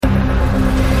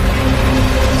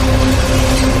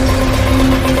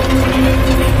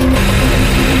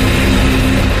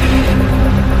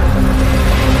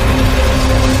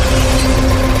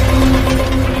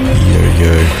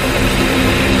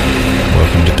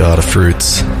Data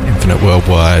Fruits, Infinite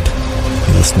Wurldwide.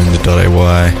 You're listening to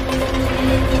Dot.AY.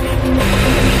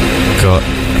 Got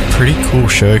a pretty cool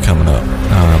show coming up.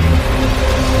 I'm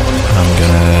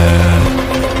gonna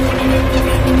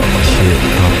hit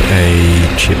up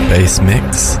a chip bass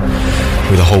mix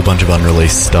with a whole bunch of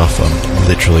unreleased stuff. I'm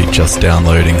literally just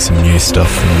downloading some new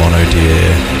stuff from Mono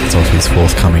Deer. It's off his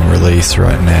forthcoming release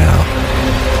right now.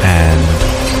 And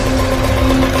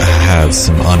I have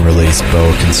some unreleased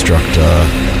Boa Constructor,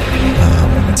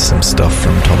 some stuff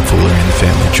from Tomfoolery and the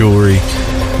Family Jewelry,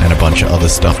 and a bunch of other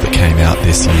stuff that came out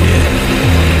this year.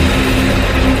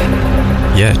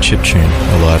 Yeah, chiptune,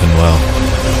 alive and well.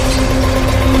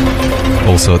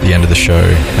 Also at the end of the show,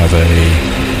 have a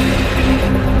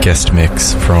guest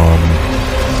mix from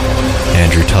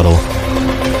Andrew Tuttle,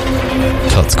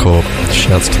 Tuts Corp.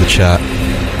 Shouts to the chat.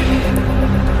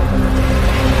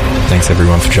 Thanks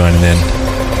everyone for joining in.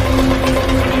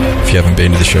 If you haven't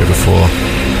been to the show before,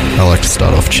 I like to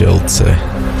start off chilled, so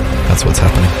that's what's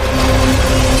happening.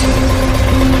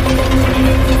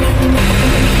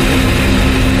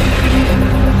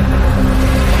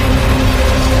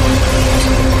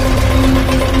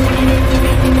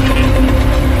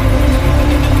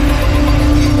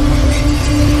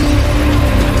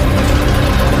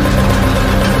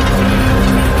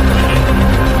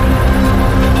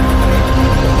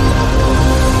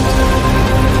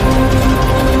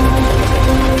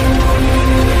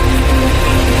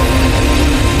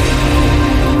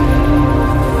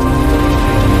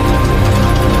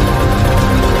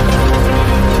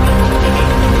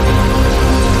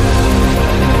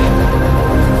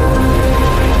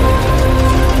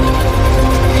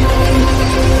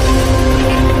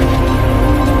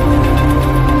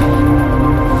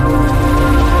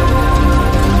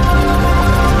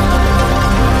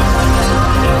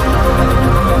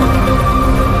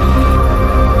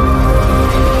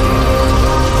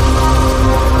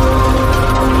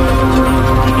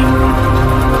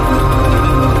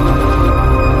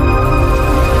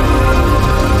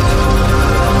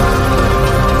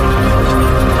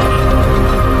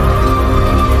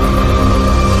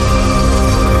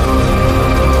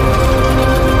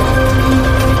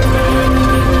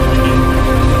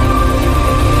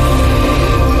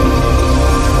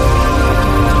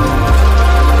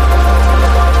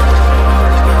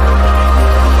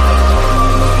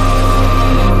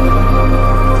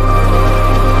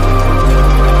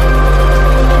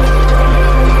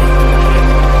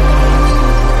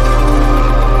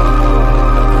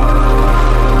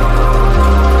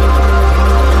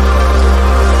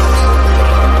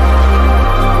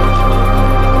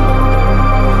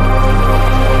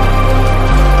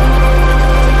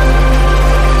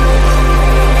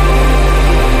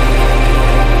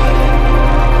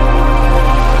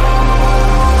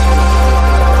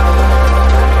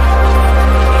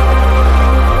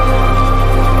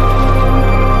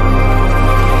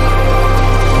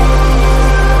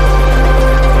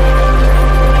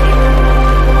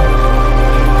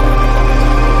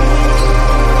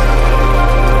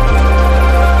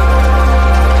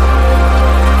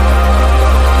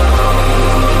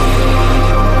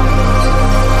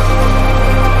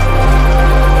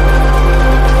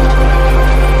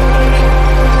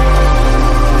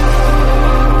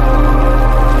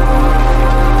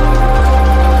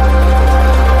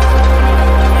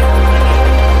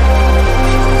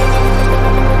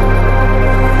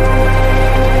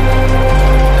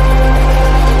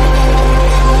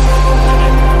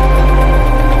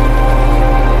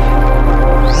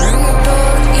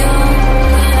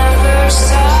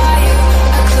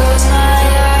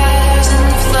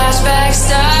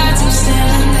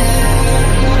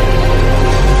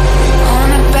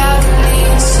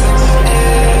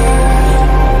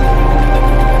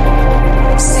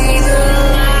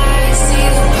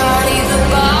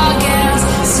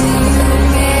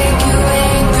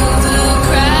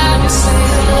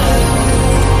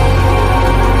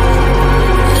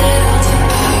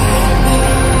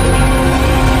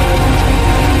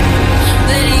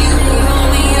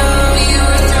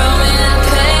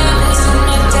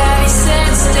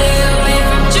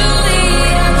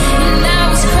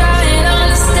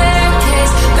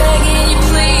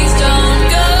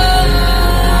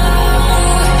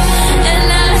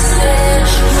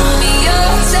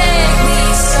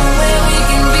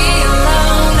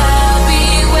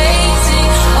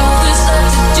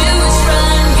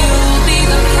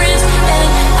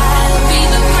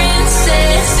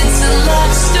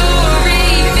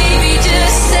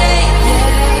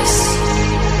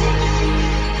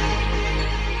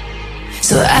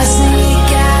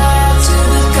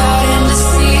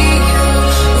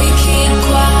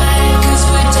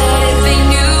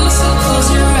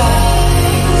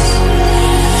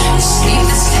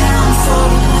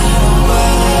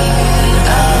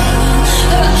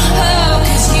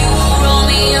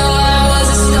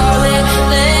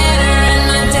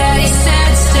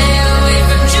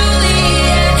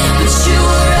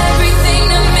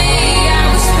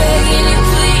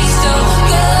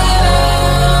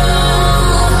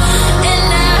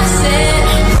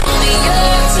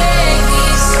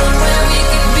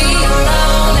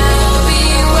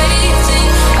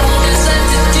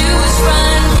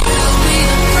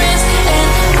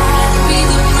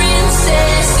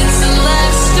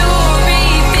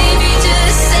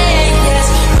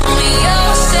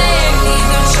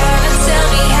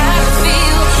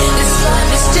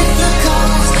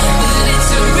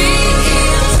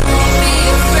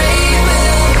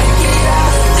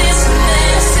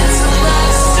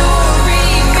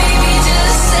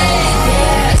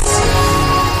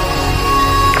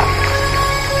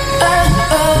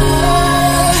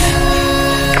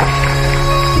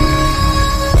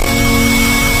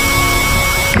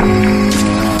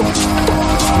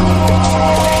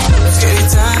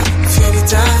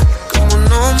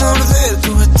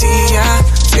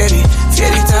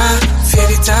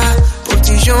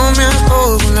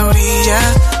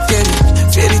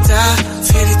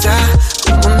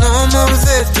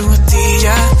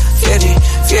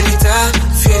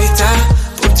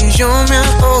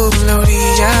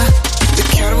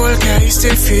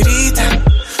 viste fierita,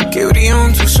 que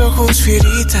brillan tus ojos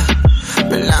fierita.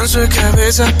 Me lanzo de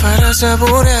cabeza para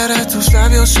saborear a tus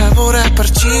labios, sabor a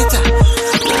parchita.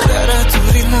 Bailar a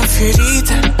tu ritmo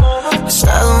fierita,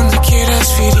 hasta donde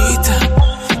quieras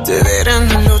fierita. Te veré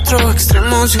en el otro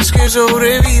extremo si es que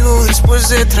sobrevivo después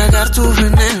de tragar tu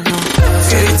veneno.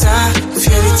 Fierita,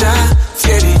 fierita,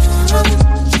 fierita.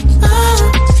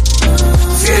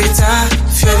 Fierita,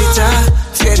 fierita,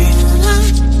 fierita.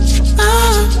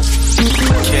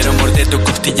 Quiero morder tu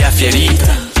costilla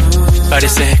fierita.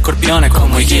 Pareces escorpiona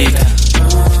como higuita.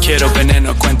 Quiero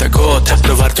veneno, cuenta gotas,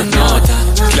 probar tus notas.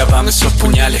 Clávame esos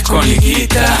puñales con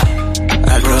higuita.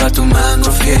 Al probar tu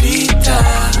mango fierita,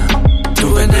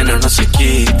 tu veneno no se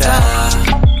quita.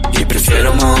 Y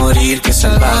prefiero morir que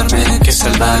salvarme, que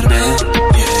salvarme.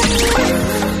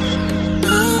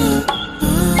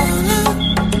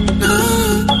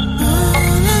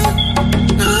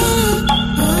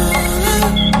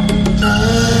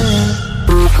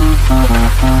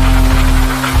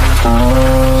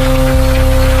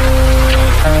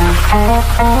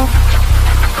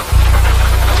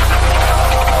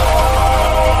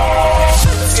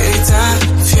 Fierita,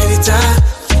 fierita,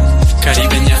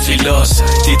 Caribeña filosa,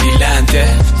 titilante.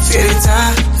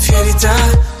 fierita, fierita,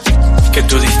 Que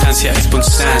tu distancia es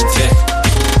pulsante.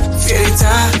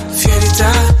 fierita,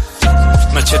 fierita,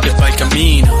 Machete pa'l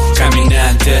camino,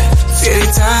 caminante.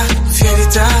 fierita,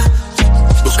 fierita.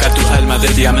 Busca tu alma de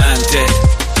diamante.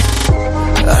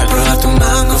 Al probar tu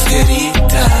mango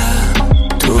fierita,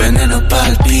 tu veneno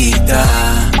palpita.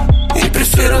 Y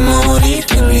prefiero morir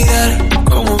que olvidar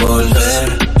cómo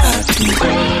volver a ti.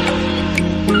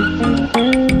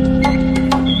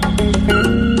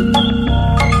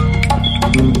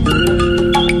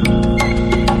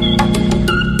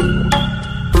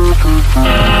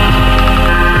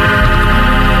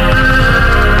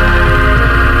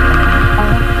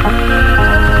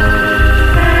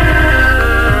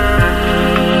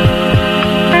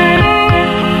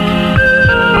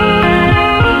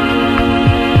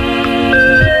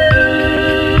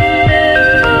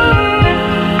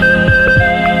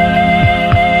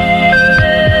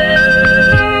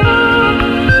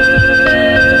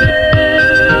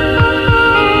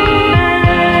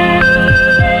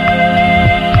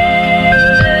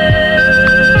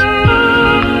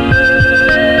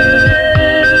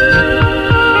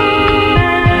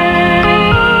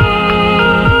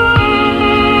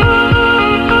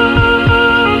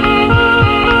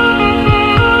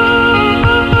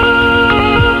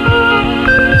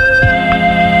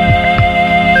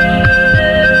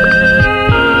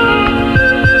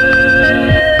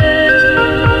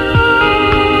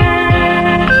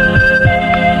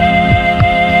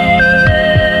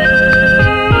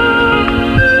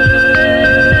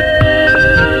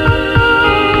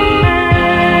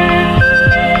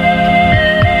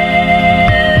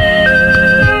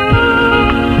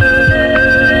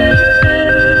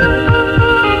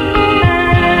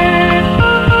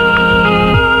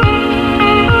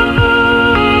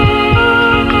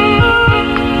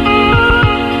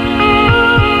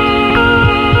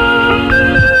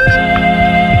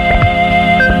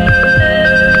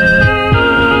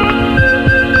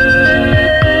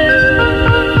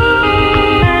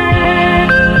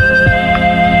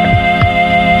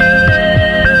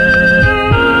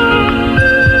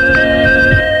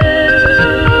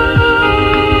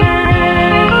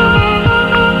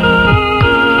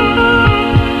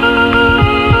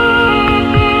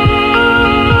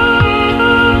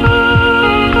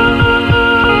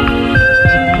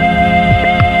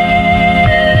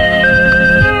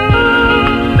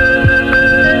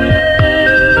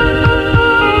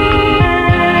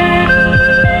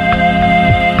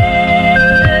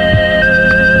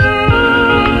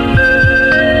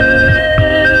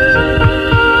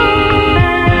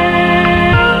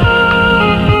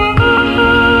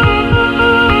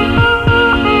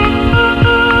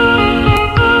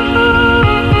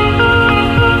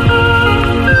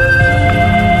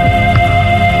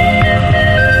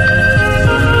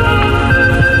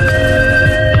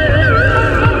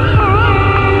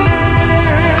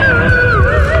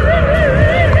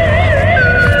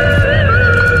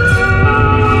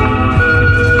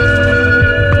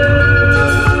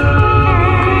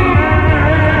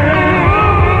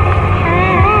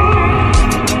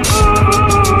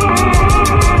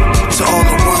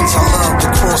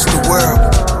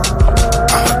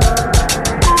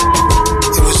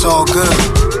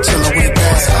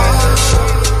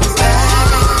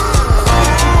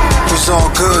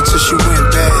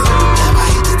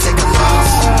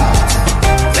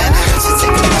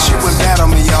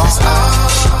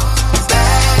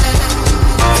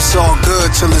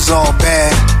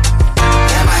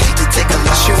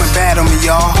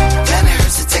 y'all. Man, it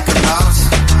hurts to take a loss.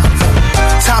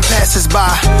 Time passes by,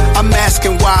 I'm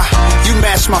asking why. You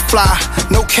match my fly,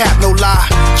 no cap, no lie.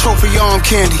 Trophy arm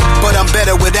candy, but I'm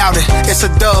better without it. It's a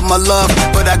dub, my love,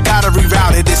 but I gotta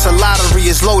reroute it. It's a lottery,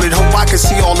 it's loaded. Hope I can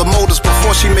see all the motives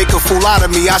before she make a fool out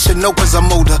of me. I should know cause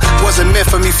I'm older. Wasn't meant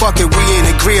for me, fuck it, we ain't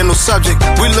agreeing no subject.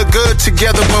 We look good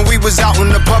together when we was out in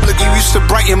the public. You used to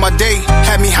brighten my day,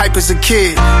 had me hype as a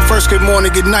kid. First good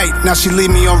morning, good night, now she leave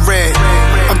me on red.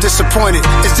 I'm disappointed,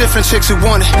 it's different chicks who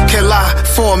want it. Can't lie,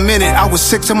 for a minute I was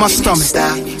sick to my stomach.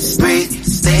 Stop, breathe,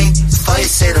 think before you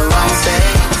say the wrong thing.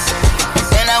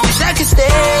 And I wish I could stay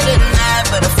tonight,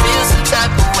 but I feel some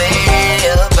type of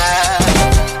way about.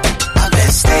 I've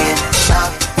been staying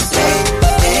up late,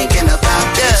 thinking about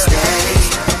this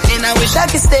day. And I wish I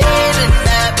could stay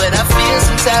tonight, but I feel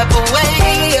some type of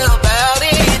way about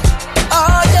it.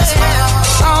 Oh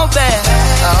yeah, all bad,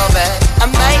 all bad. I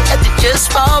might have to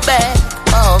just fall back,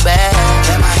 fall back.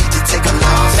 Damn, I hate to take a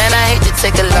loss. Man, I hate to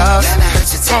take a loss. Man, I hurt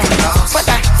to take a loss. But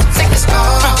I hate to take a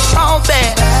loss. All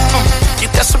bad. You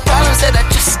got some problems that I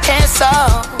just can't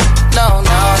solve. No, no,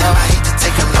 no. Damn, I hate to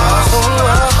take a loss.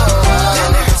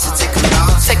 Man, it hurts to take a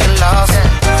loss. Take a loss.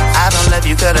 I don't love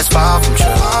you, girl, that's far from true.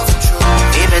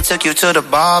 Even took you to the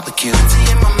barbecue.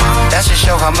 That should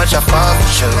show how much I fall for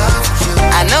you.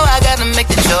 I know I gotta make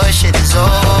the choice, shit is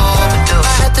overdue.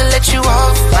 I have to let you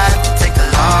off, I have to take the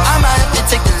loss. I might have to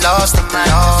take the loss, take the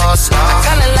loss. I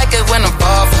kinda like it when I'm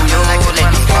far from you.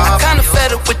 I kinda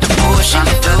fed up with the bullshit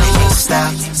you do.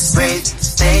 Stop, breathe,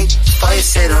 think before you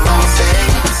say the wrong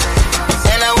thing.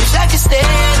 And I wish I could stay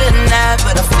tonight,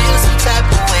 but I feel some type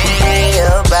of way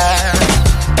about.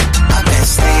 I've been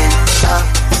staying up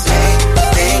late,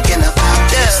 thinking about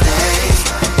this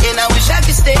day. And I wish I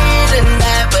could stay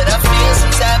tonight, but I feel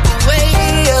some type of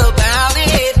way about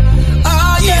it.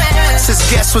 Oh yeah. Since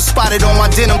guests was spotted on my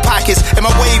denim pockets and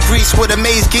my wave grease with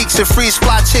amaze geeks and freeze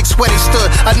fly chicks where they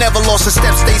stood, I never lost a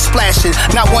step, stay splashing.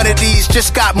 Not one of these,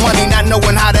 just got money, not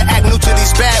knowing how to act, new to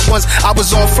these bad ones. I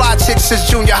was on fly chicks since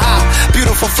junior high.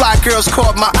 Beautiful fly girls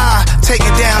caught my eye.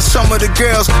 Taking down some of the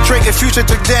girls Drake and Future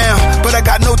took down, but I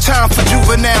got no time for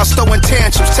juveniles throwing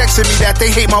tantrums, texting me that they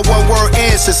hate my one word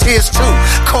answers. Here's two,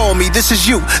 call me, this is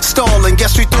you, stalling,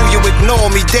 guess we through, you ignore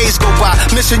me. Days go by,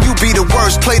 missing you be the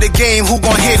worst. Play the game, who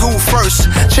gon' hit who first?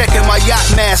 Checking my yacht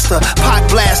master, pot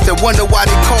blaster, wonder why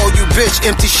they call you bitch,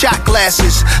 empty shot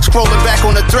glasses. Scrolling back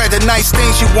on the thread, the nice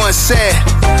things you once said.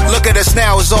 Look at us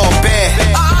now, it's all bad.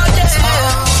 Oh yeah,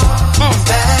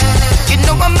 you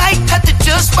know I might have to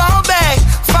just fall back,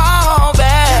 fall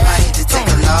back. Man, I hate to take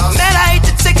a loss. Man, I hate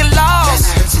to take a loss.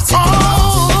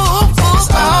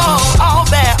 All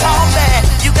bad, all bad.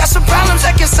 You got some problems,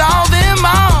 I can solve them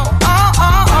all. Man,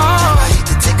 I hate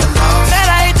to take a loss. Man,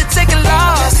 I hate to take a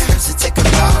loss. Man, it hurts to take a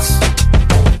loss.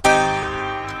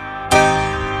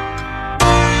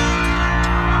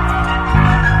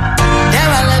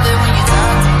 Damn, I love it when you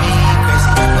talk to me crazy.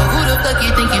 But who the fuck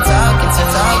you think you talking to?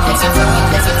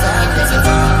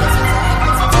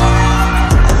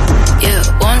 Yeah,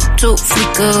 1, 2,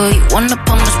 flicker. You wanna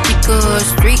pump my speakers.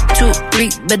 3, 2, 3,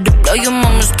 better blow your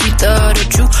mama's teeth out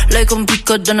at you. Like I'm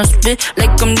Pika, then I spit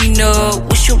like I'm Nina.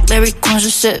 Wish you Larry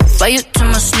Conscious set fire to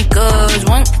my sneakers.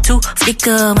 1, 2,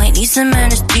 flicker, might need some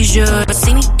anesthesia.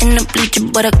 See me in the bleacher,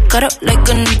 but I cut up like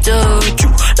Anita.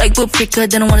 True, like paprika,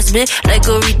 then I wanna spit like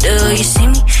a Rita. You see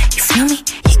me, you feel me,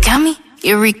 you got me.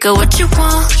 Eureka, what you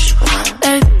want?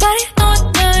 Everybody know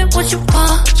what you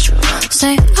want.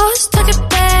 Say, I was talking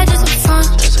bad just for fun.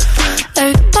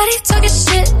 Everybody talking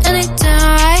shit and they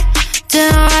down right,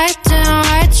 down right, down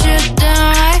right, shit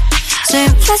down right.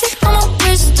 Saying plastic on my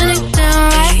wrist and they down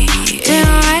right, down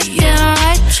right, down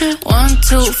right, shit. 1,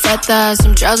 2, fat thighs,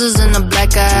 some trousers and a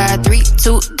black eye. 3,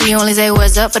 2, 3, only say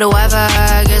what's up for the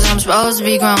Wi-Fi. Guess I'm supposed to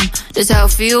be grown. This how I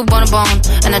feel, bone to bone.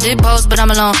 And I did post, but I'm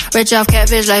alone. Rich off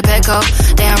catfish like Petco.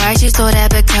 Damn right, she stole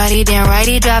that Bacardi. Damn right,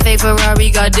 he drive fake Ferrari.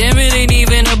 Goddamn it, ain't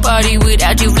even a party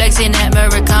without you flexing that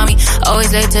Murakami.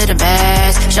 Always late to the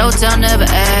best. Showtime never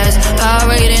ask. Power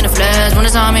rate in the flash. When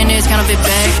it's on me, it's kind of big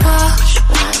bag.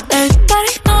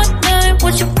 Everybody know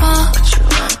what you want.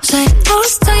 Say,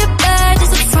 always tell you bad,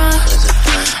 just the front.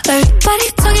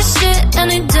 Everybody talking shit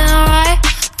and they down right,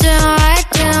 down right,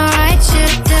 down right,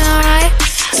 shit down right.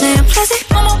 Saying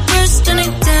plastic on my wrist and they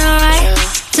down right,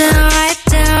 down right,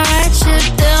 down right,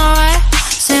 shit down right.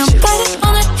 Saying plastic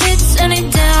on the hits and they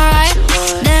down right,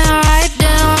 down right,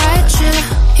 down right,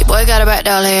 shit. Your boy got a bright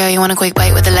doll hair, you want a quick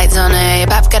bite with the lights on there. Your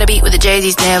pop got a beat with the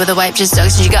Jay-Z stare, with the wipe just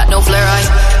sucks and she got no flair eye.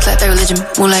 Clap that religion,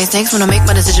 moonlight snakes when I make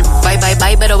my decision. Bye, bye,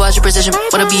 bye, better watch your precision.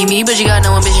 Wanna be me, but you got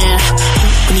no ambition.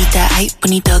 bonita, ay,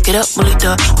 bonita, get up,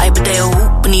 molita, ay, pateo,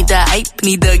 bonita, ay,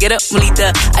 bonita, get up,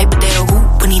 molita, ay, pateo,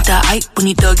 bonita, ay,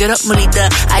 bonita, get up, molita,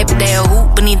 ay,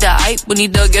 pateo, bonita, ay,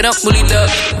 bonita, get up, molita.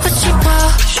 What you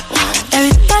want?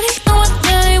 Everybody know what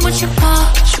name, what you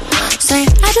want? Say,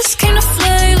 I just came to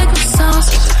play like a song.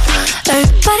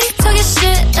 Everybody talking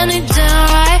shit and they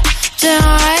down right, shit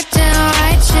down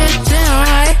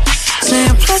right. Say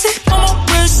I'm classy on my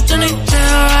wrist and they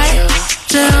down right,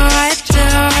 shit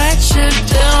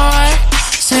down right.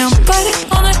 Say I'm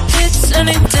biting on the hits and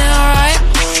they down right,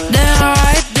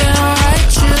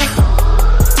 shit.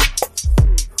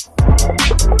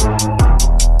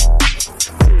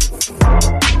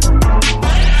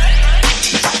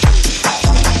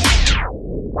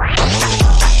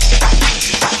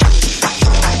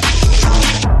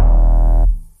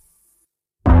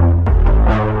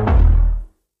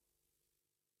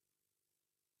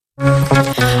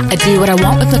 I do what I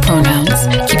want with my pronouns.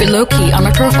 Keep it low-key on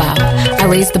my profile. I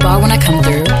raise the bar when I come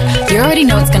through. You already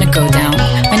know it's gonna go down.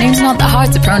 My name's not that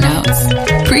hard to pronounce.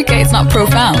 Pre-K, it's not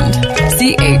profound.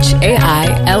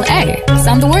 C-H-A-I-L-A.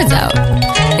 Sound the words out.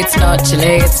 It's not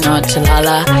Chile, it's not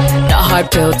Chilala. Not a hard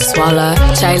pill to swallow.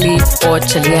 Chile or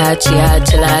Chilia, Chia,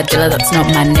 Chilla, Dilla, that's not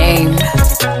my name.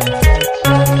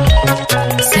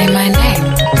 Say my name.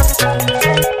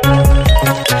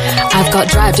 I've got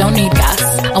drive, don't need gas.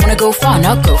 I wanna go far,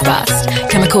 not go fast.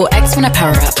 Chemical X when I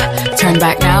power up. Turn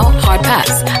back now, hard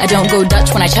pass. I don't go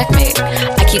Dutch when I checkmate.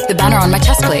 I keep the banner on my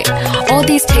chest plate. All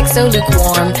these takes so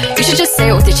lukewarm. You should just say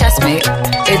it with your chest, mate.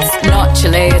 It's not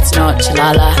Chile, it's not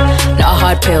Chilala. Not a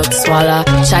hard pill to swallow.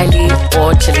 Chile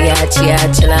or Chilia, Chia,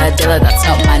 Chilla, Dilla, that's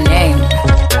not my name.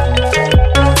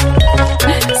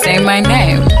 Say my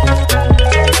name.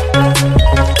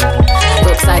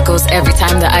 Cycles every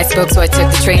time that I spoke, so I took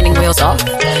the training wheels off.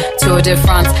 Tour de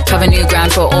France, cover new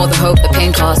ground for all the hope the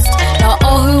pain cost. Not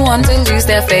all who want to lose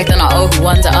their faith, and not all who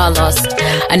wonder are lost.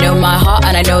 I know my heart,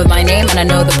 and I know my name, and I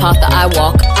know the path that I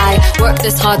walk. I work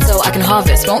this hard so I can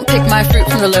harvest. Won't pick my fruit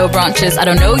from the low branches. I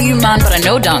don't know you, man, but I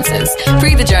know dances.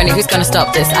 Free the journey, who's gonna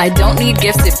stop this? I don't need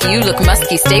gifts if you look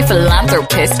musky. Stay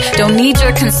philanthropist. Don't need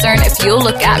your concern if you'll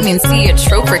look at me and see a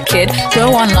troper kid.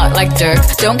 Go on luck like Dirk.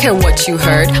 Don't care what you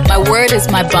heard. My word is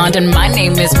my bond and my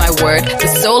name is my word, the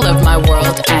soul of my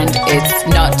world. And it's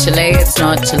not Chile, it's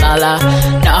not Chilala,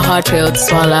 not a hard pill to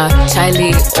swallow.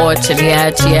 Chile or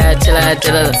Chilia, Chia, Chilla,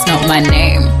 Dilla, that's not my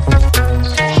name.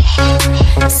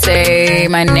 Say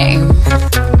my name.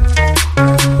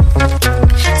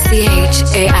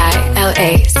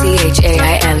 C-H-A-I-L-A,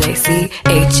 C-H-A-I-L-A,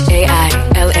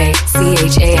 C-H-A-I-L-A,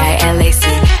 C-H-A-I-L-A,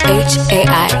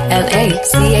 C-H-A-I-L-A,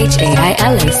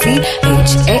 C-H-A-I-L-A,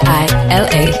 C-H-A-I-L-A-C.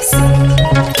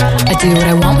 I do what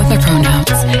I want with my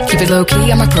pronouns. Keep it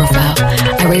low-key on my profile.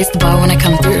 I raise the bar when I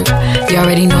come through. You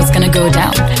already know it's gonna go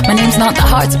down. My name's not that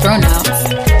hard to pronounce.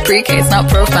 Pre-K, it's not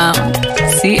profound.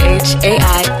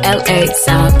 C-H-A-I-L-A,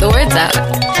 sound the words out.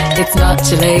 It's not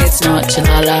Chile, it's not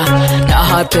Chilala. Not a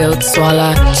hard pill to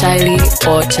swallow. Chile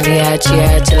or Chilia,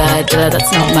 Chia, Chilla, Dilla,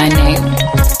 that's not my name.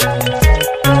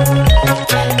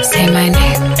 Say my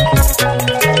name.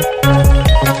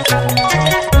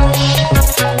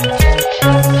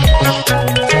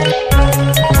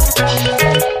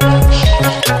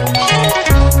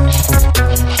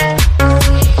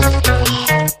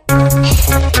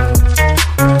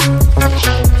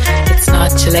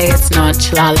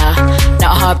 Chilala,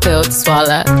 not a hard pill to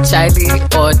swallow. Chile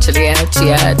or Chilia,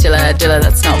 Chia, Chilla, Dilla,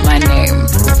 that's not my name.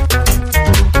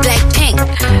 Blackpink,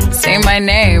 say my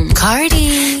name.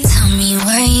 Cardi, tell me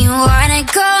where you wanna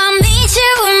go. I'll meet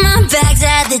you with my bags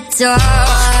at the door.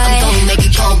 I'm gonna make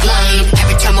it go blind.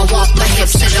 Every time I walk, my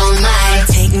hips are don't lie.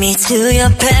 Take me to your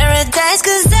paradise,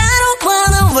 cause I don't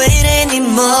wanna wait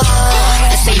anymore.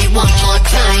 Let's say it one more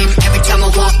time. Every time I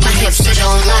walk, my hips are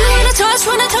don't lie.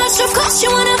 Wanna touch, of course you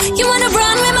wanna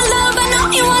run with my love, I know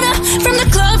you wanna. From the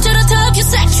club to the top, you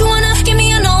said you wanna. Give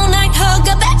me an all night hug,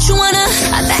 I bet you wanna.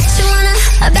 I bet you wanna,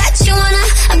 I bet you wanna.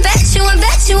 I bet you, I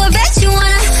bet you, I bet you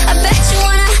wanna. I bet you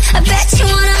wanna, I bet you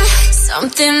wanna.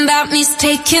 Something about me's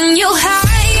taking you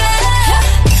higher,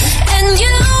 and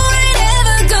you ain't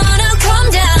ever gonna come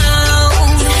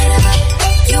down.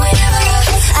 You ain't ever,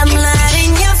 I'm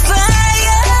lighting your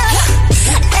fire,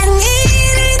 and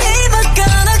it ain't ever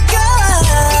gonna go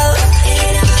out.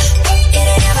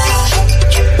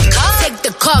 Take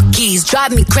the car keys, Shorties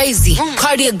drive me crazy.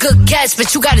 Cardi a good catch,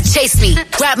 but you gotta chase me.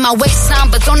 Grab my waistline,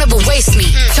 but don't ever waste me.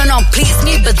 Turn on please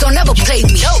me, but don't ever play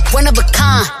me. One of a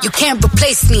kind, you can't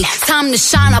replace me. Time to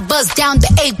shine, I buzz down the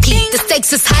AP. The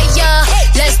stakes is higher.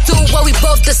 Let's do what we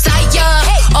both desire.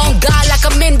 On God, like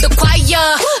I'm in the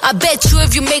choir. I bet you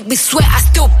if you make me sweat, I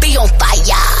still be on fire.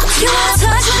 You wanna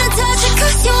touch it,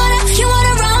 cause you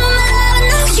wanna run with my love, I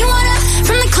know you wanna.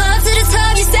 From the club to the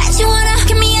tub, you said you wanna.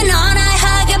 Give me an all-night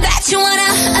hug, I bet you wanna.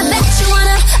 I bet you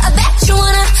wanna, I bet you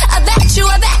wanna. I bet you,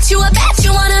 I bet you, I bet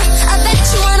you wanna. I bet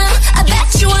you wanna, I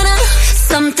bet you wanna.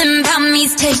 Something about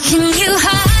me's taking you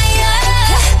higher.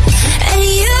 And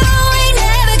you ain't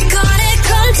never gonna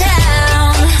come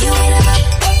down. You ain't ever,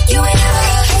 you ain't ever.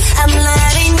 I'm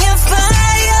lighting your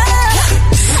fire.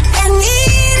 And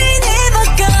it ain't ever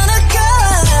gonna go.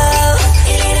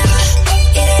 It ain't ever,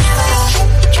 it ain't ever.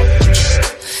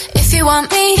 If you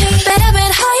want me, better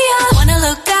bend higher. Wanna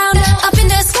look down, up in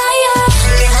the sky.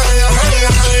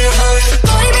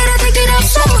 Boy, better pick it up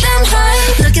so damn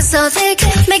high. Looking so thick,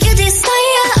 make you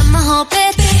desire. I'ma hold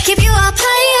it, keep you up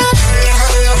higher.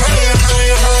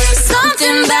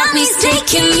 Something about me's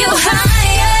taking you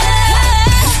higher.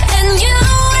 And you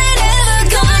ain't ever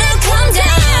gonna come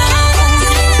down.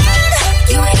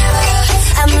 You ain't ever,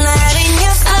 I'm lighting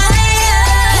your fire.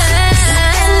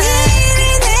 And it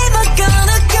ain't ever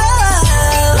gonna go.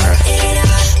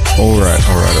 Alright.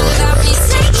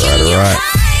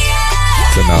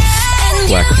 It's enough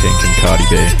Blackpink and Cardi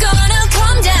B.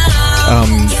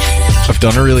 I've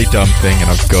done a really dumb thing and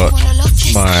I've got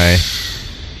my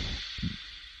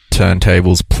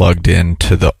turntables plugged in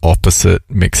to the opposite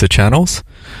mixer channels.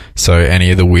 So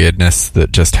any of the weirdness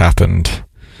that just happened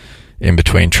in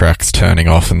between tracks turning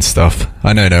off and stuff,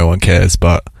 I know no one cares,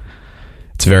 but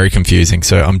it's very confusing.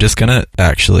 So I'm just going to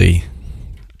actually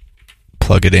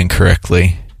plug it in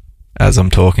correctly as I'm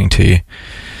talking to you.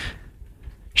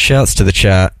 Shouts to the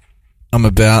chat. I'm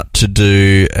about to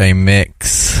do a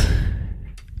mix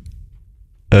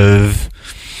of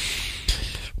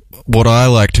what I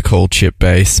like to call chip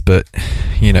bass, but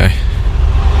you know,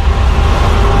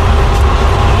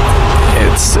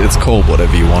 it's called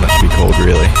whatever you want it to be called,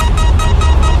 really.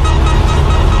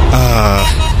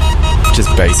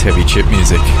 Just bass heavy chip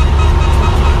music.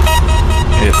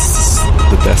 It's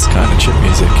the best kind of chip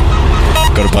music.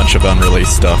 Got a bunch of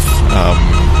unreleased stuff.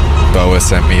 Boa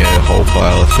sent me a whole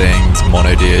pile of things.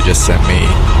 Mono Deer just sent me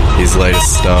his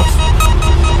latest stuff.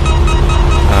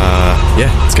 Yeah,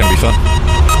 it's gonna be fun.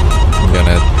 I'm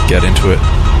gonna get into it.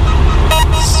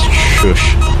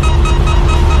 Shush.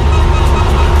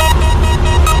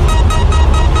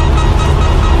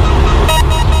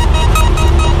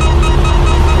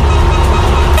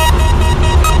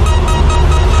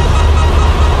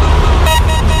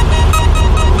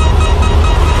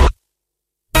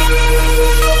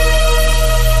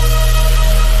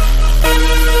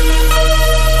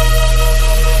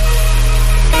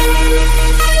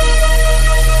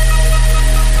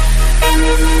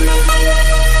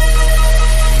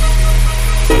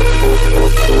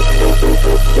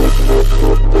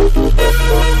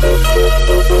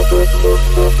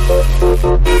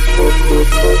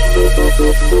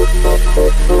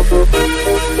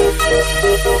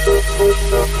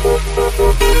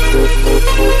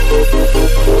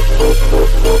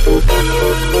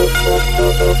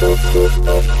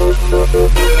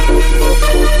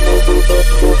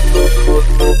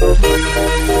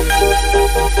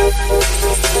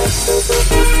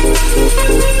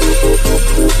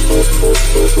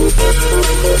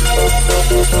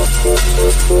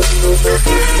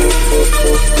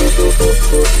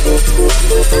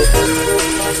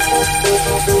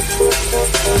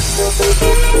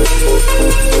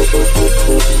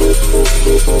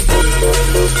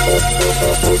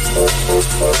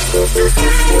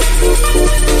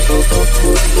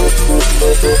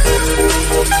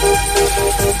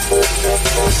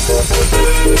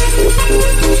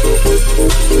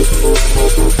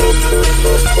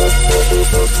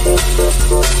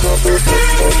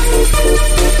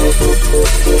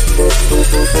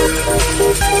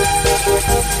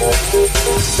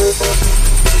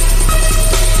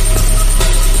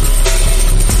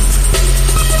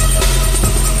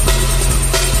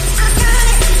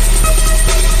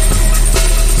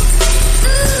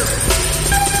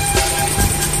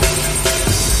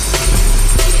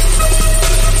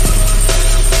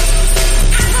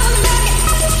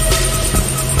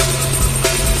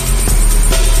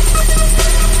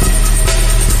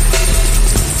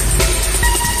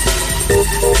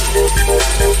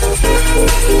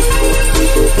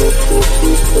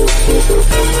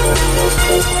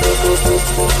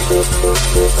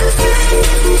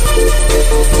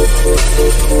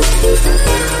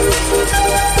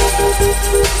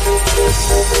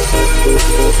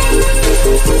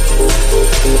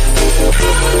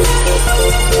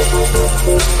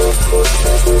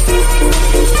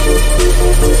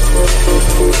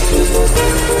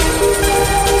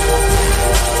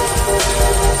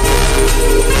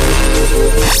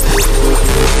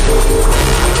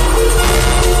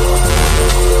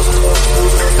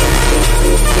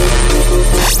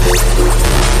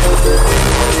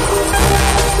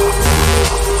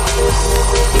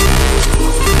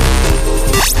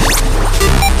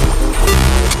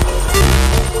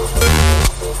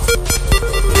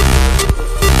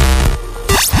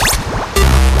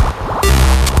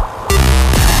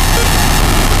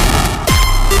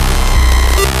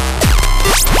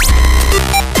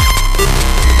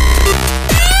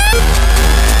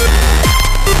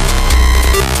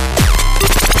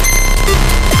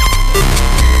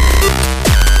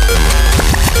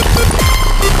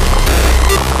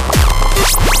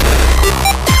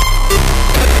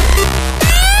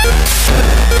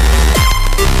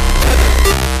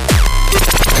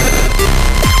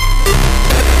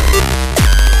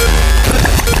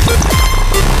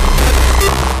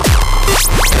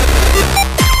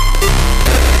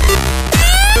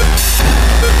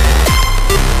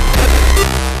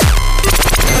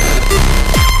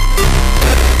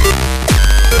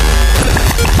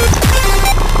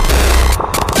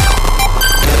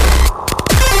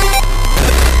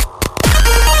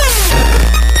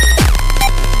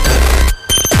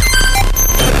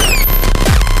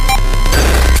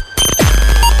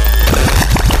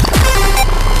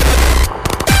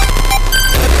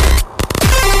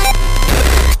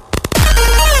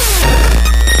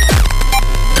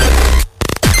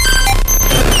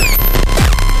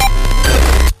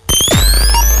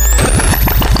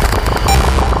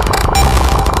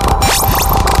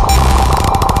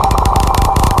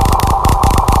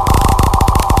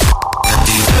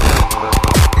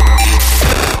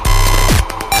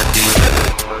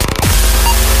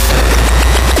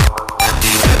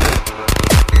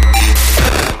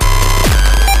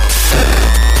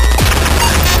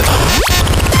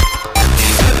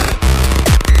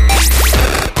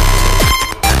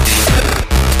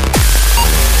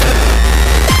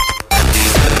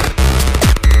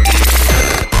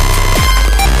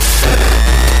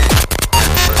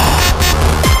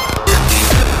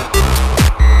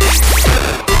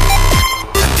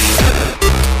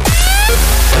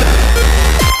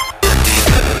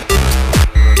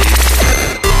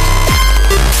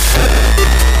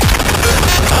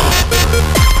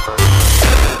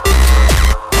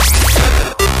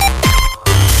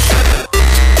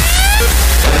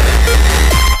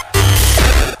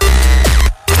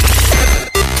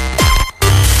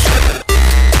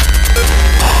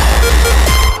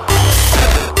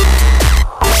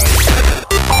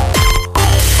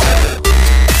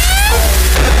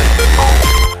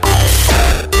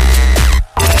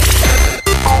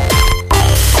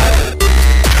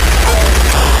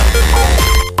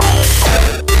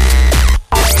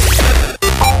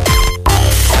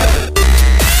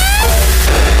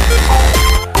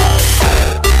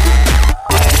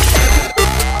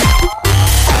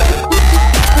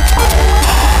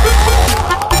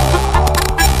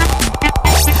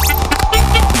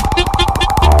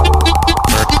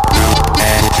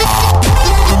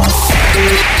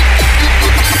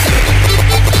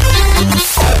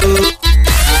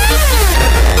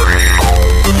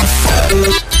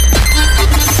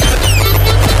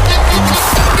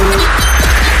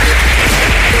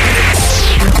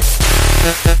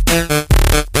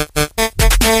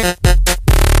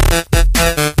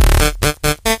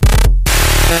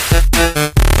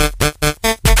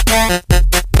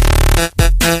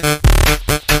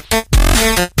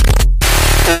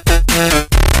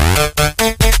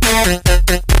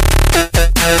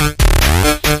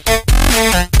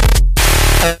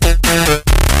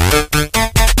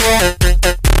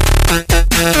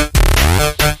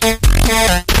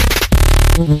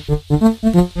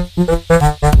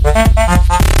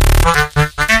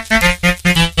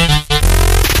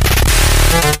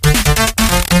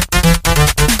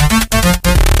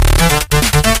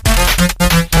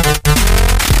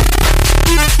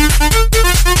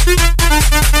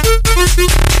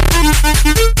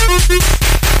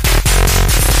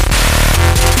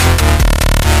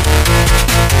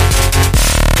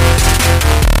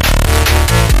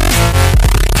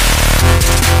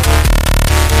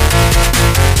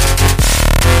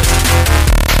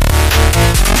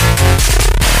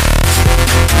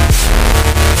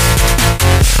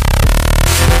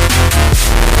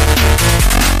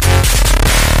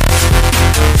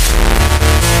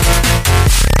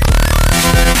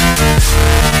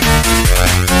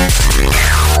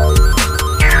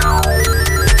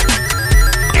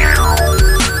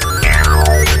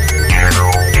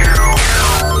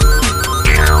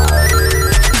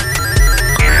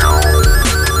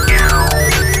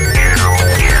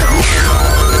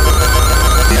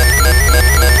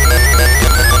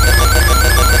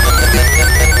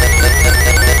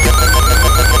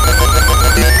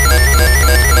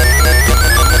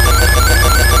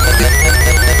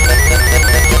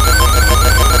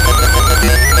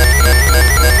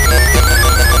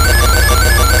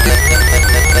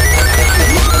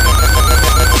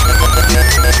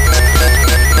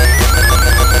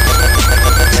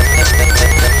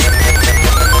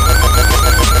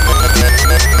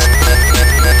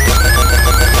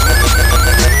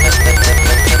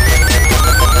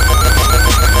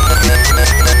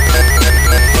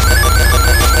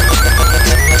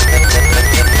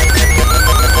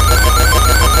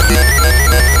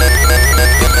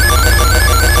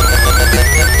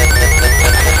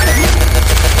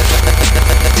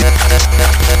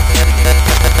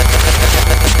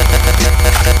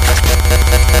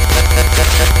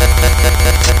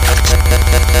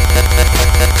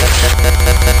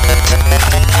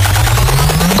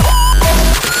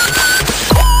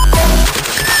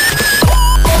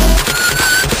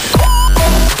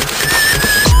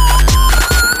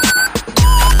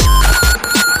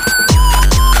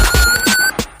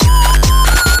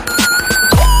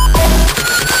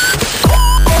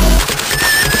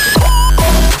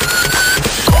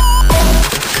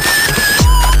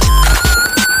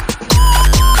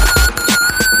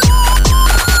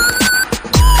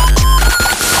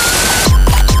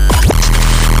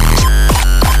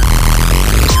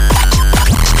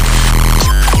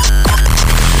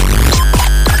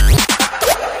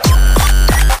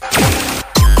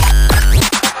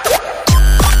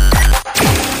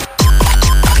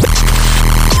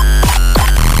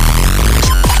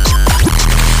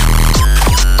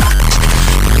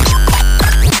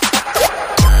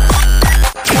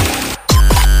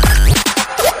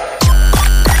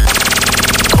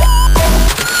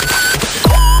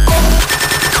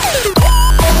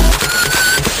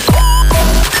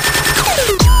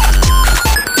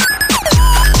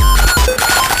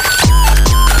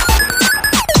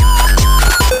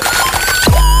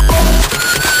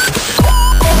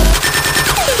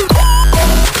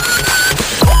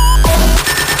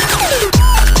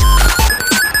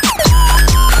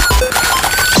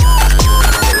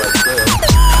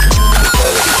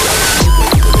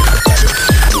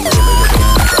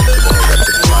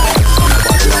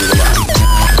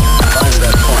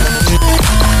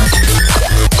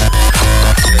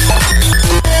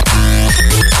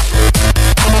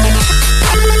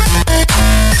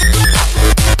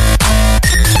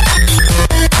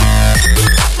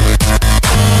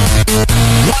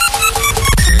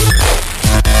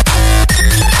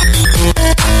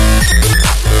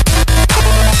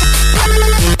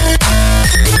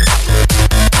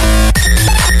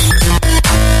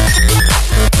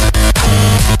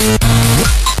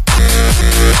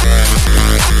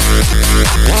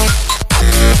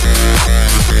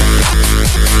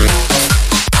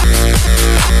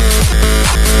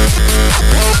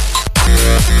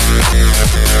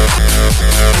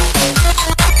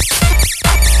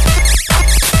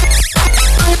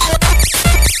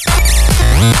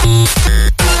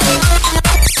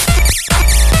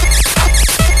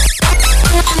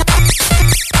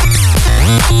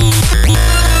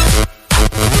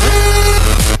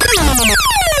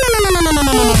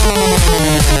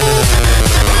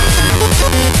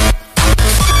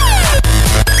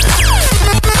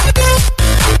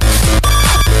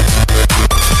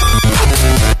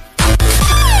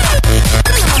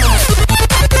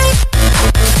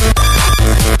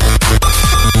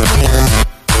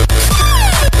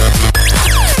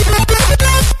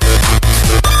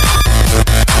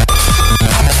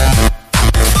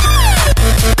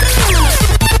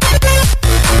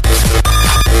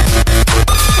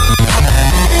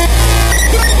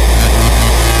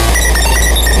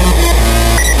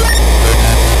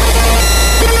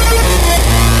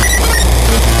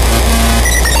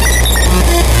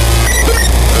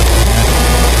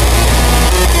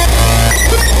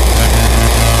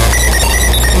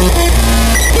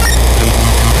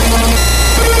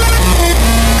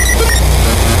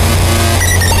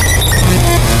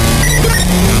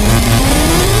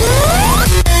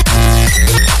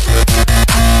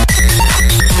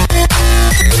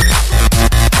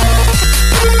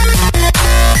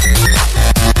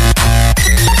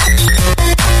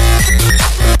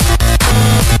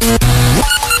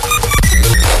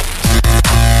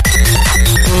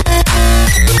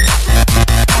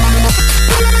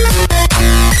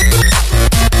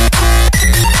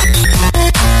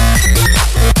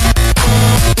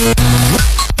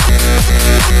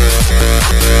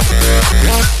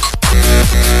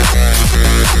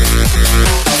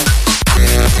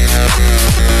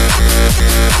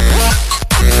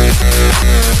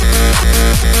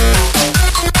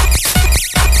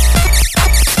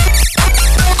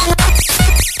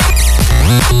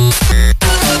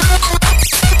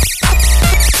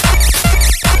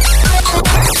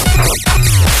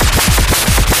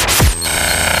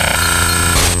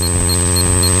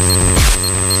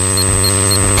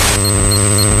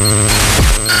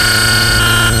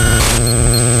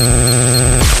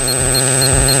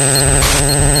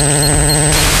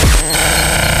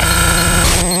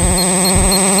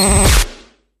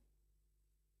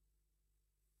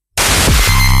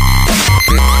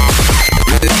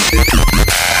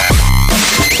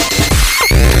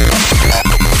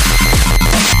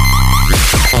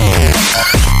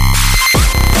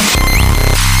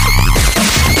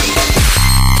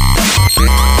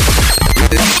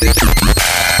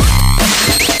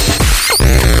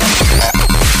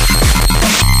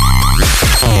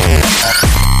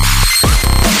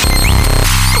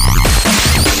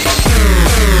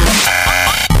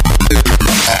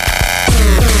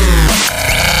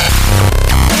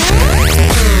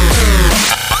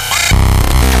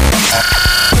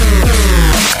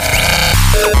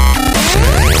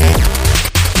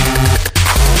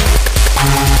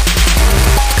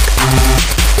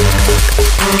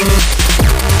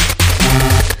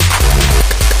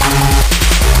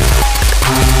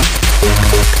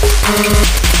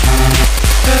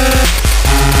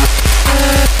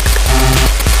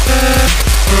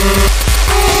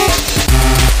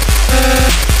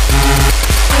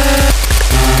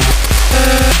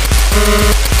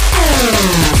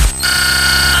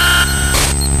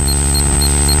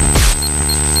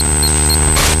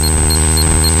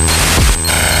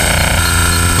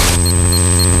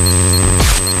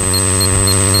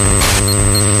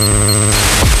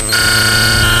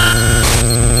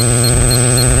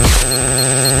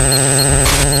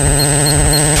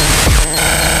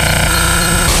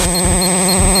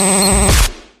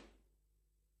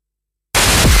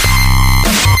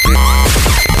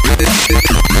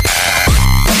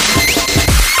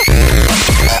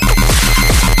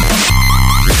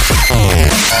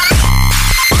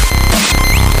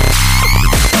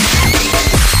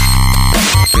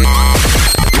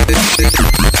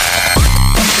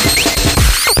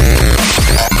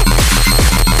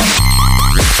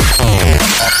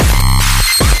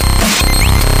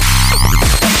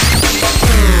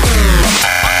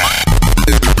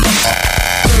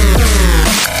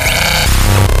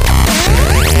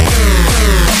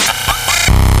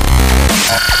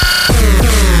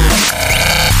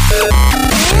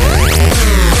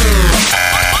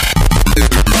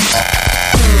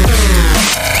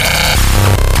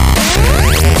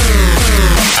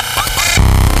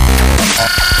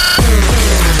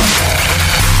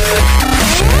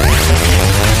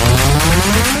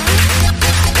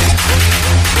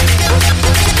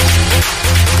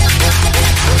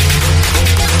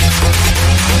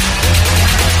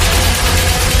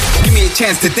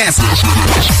 Chance to dance.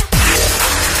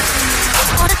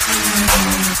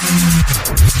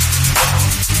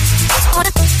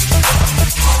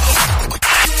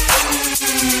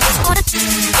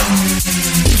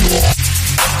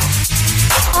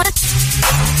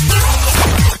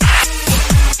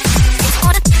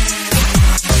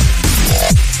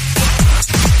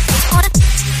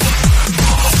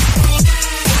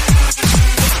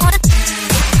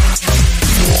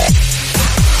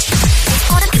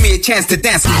 chance to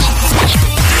dance.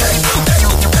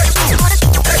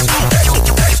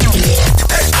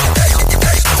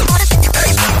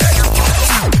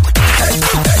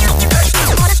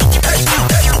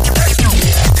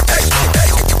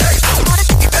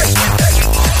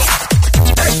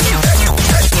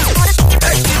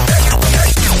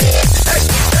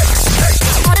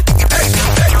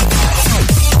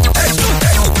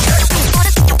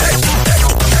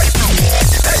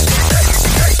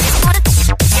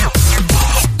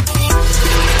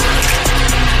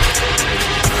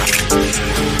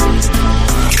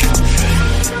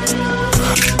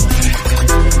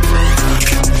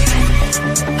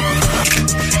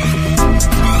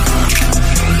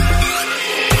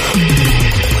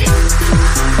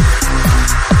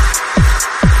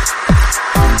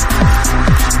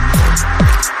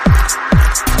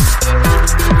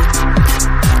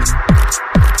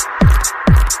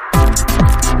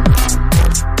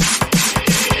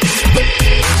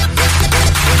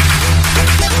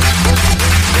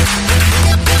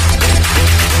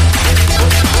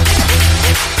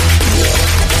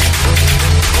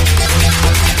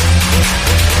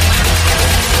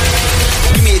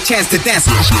 Chance to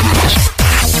dance.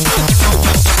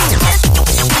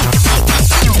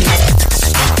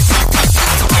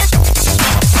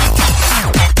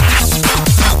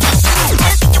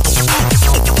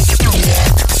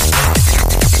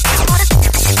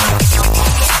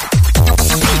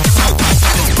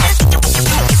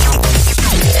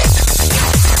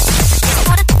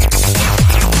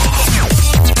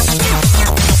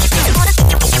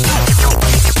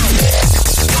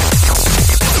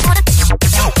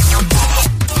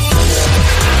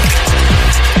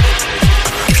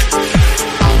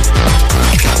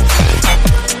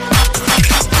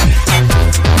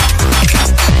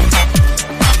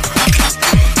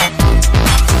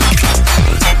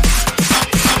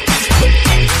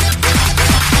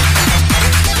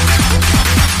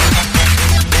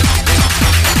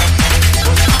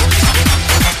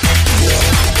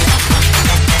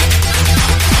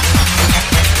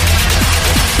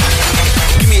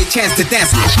 Chance to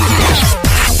dance.